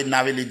 Ya vi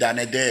navi leader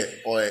ne there.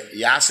 Or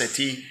ya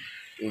seti.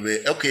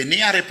 Okay,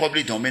 near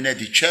Republic domain,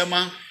 the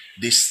chairman,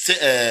 the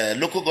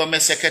local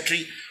government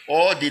secretary,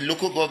 or the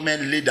local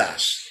government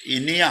leaders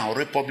in near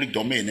Republic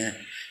domain.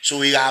 So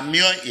we are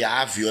mere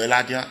ya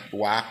violadia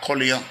wa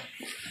collier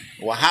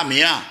wa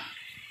hamia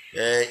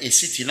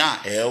city na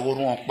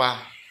orun pa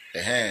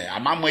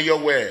amamo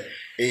your way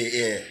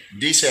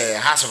this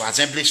House of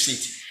Assembly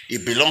seat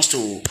it belongs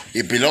to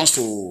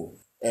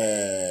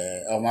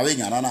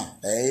Omawenya nana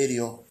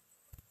area.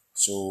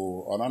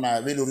 So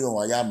onana we lori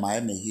on ya ma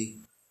emehi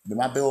be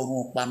ma be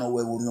orun pa no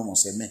we wori o mo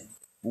se me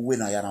we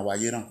na ya na wa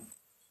ye na.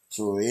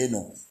 So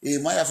no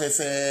ma ya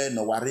fefe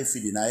no ware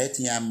fidi na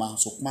etia ma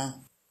so pa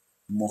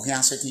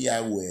Mohian city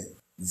were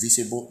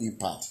visible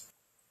impact.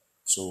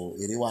 So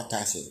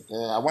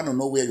I want to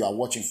know where you are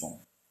watching from.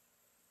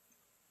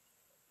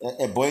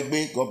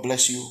 Boygbe, God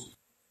bless you.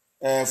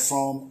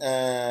 From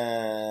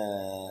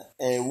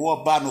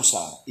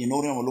Wabanosa in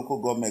Orion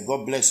local government,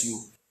 God bless you.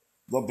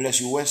 God bless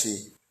you. Where say?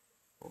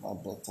 I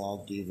better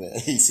give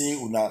he say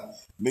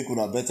make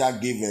una better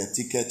give a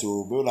ticket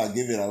to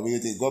give it away.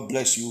 God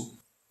bless you.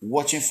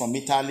 Watching from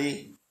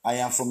Italy. I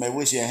am from a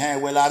wish here.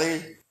 Well,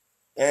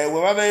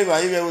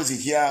 wherever was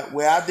here,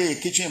 where are the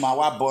kitchen? My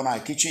wife born a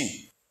kitchen.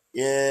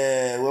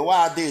 Yeah, where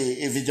are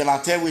they? A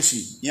vigilante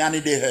wishy, yani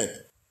they help.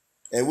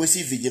 A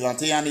wishy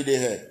vigilante, yani they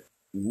help.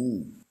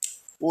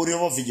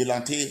 Orion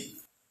vigilante.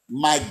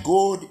 My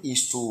goal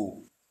is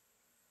to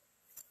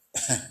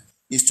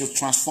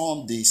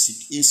transform the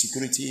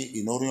insecurity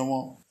in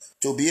Orion,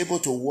 to be able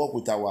to work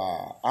with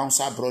our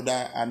answer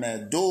brother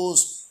and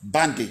those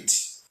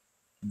bandits,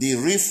 the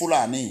real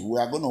Fulani. We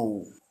are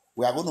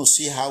going to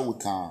see how we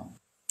can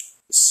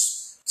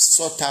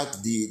sort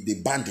out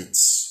the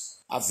bandits.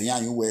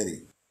 Avian you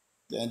worry.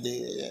 Then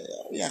they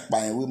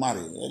buy we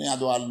marry. Any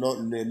other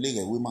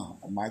legal women.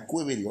 My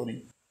query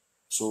only.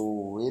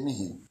 So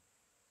anything.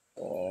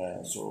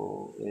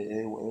 So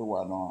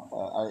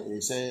I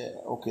say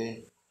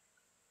okay.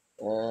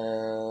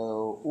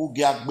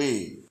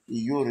 Ugiagbe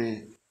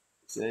Iyore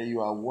say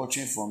you are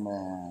watching from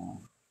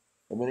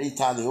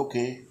Italy.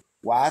 Okay.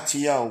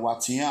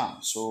 Watia.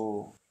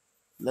 So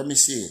let me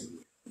see.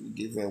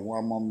 Give her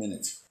 1 more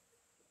minute.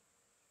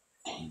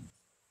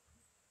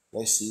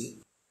 Let's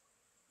see.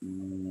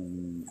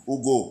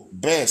 Ugo,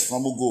 best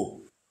from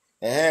Ugo.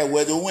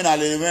 Where the winner,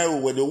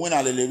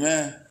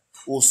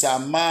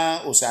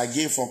 Osama,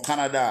 Osage from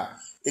Canada.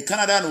 A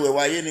Canada,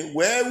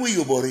 where will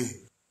you bury?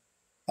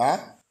 Huh?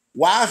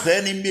 Why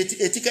any meet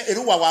a ticket?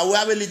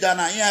 Wa we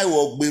dana ya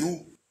wo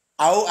gberu.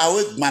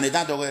 I manage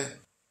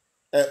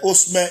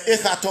Osman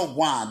Ekato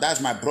one.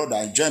 That's my brother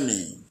in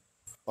Germany.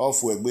 I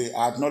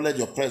acknowledge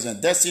your presence.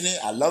 Destiny,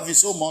 I love you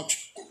so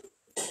much.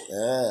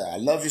 I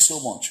love you so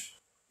much.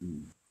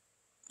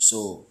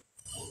 So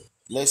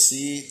let's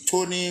see.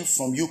 Tony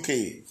from UK.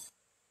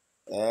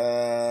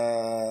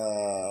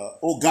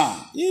 Ogan.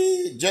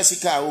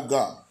 Jessica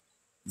Ogan.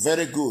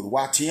 Very good.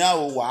 Watia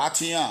o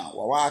watia.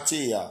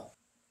 Wawatia.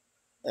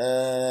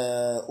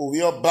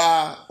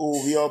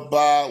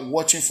 Ovioba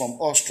watching from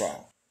Austria.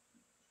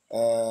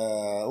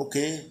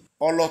 Okay.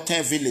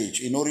 Oloten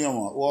village in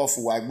Orionwo. Off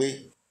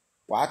Wagbe.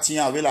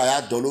 Watia villa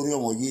ya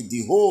dolorionwo yi.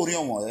 The whole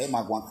Orionwo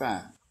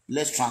magwankan.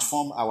 Let's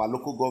transform our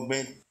local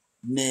government.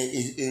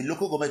 A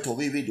local government of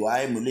we do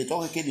I emulate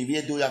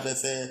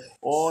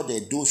all they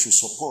do should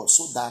support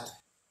so that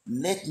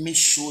let me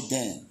show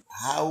them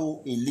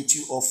how a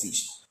little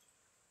office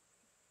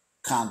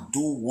can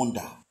do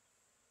wonder.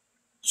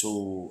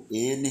 So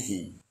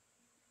anything,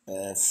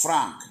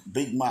 Frank,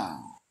 big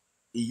man,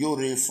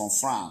 Iyore from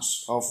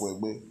France, off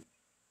Wegbe.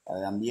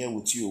 I am here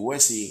with you.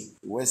 Where's he?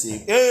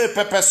 Hey,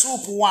 pepper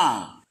soup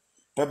one.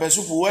 Pepper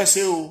soup, where's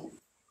he?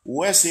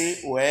 Where's he?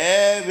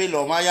 Where we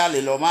lomaya,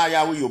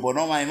 we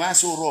bono my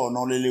maso ro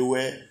no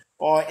lelewe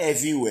or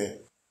everywhere.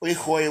 We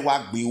hoy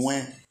wag be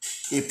when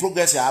a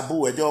progress abu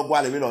we do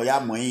gwa le ya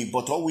moyin,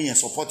 but all we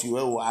support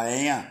you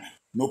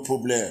no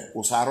problem.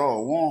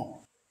 Osaro won.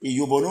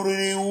 You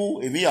bonuri you,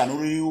 if you are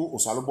no you,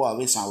 Osalobo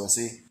ave san we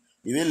say.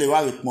 If you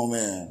live with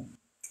mom,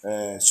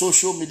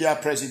 social media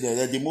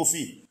president, the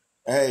movie,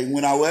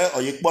 when I wear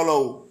or you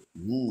follow,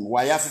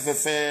 why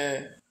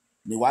fe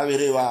ni wa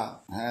werewa,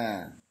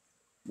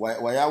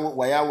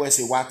 waya we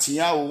say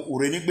watia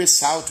urenigbe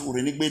south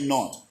urenigbe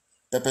north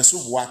pepper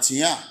soup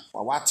watia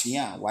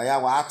watia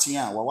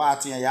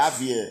ya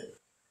vie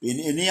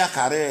ini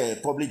akare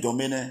public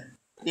domain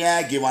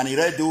ya giwani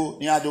redo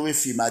ni ado we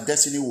fi my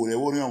destiny wore.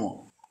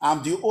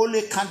 I'm the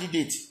only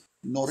candidate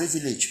no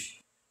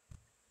village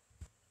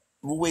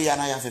we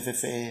yana ya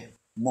fe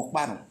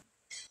mokpano.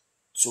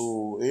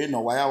 So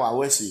no waya wa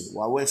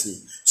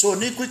wesi so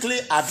ni quickly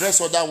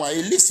address other one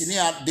a list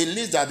the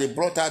list that they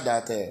brought out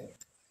that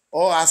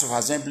all House of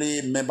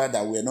Assembly members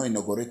that were not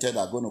inaugurated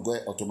are going to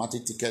get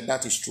automatic ticket.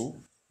 That is true.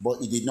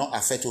 But it did not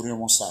affect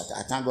ORHIONMWON South.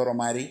 I thank God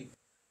Almighty.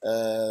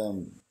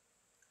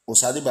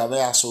 Osadi Babe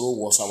Asoro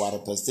was our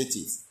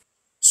representative.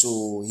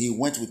 So he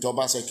went with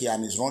Obaseki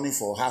and is running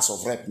for House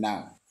of Rep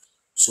now.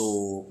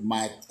 So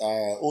my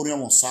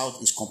ORHIONMWON South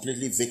is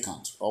completely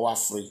vacant or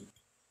free.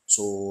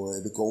 So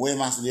because we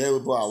must be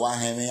able to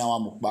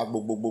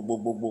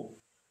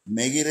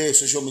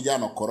social media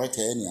not correct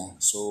any.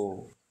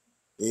 So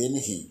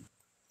anything.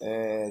 My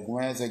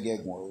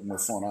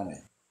phone on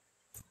it.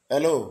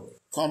 Hello,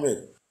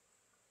 comrade.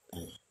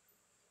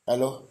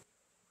 Hello.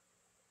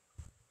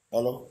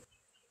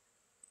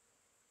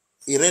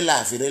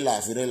 Irrelive.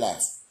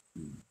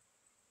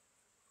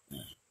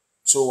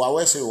 So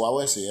Wawese,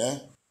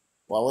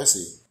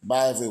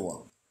 Bye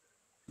everyone.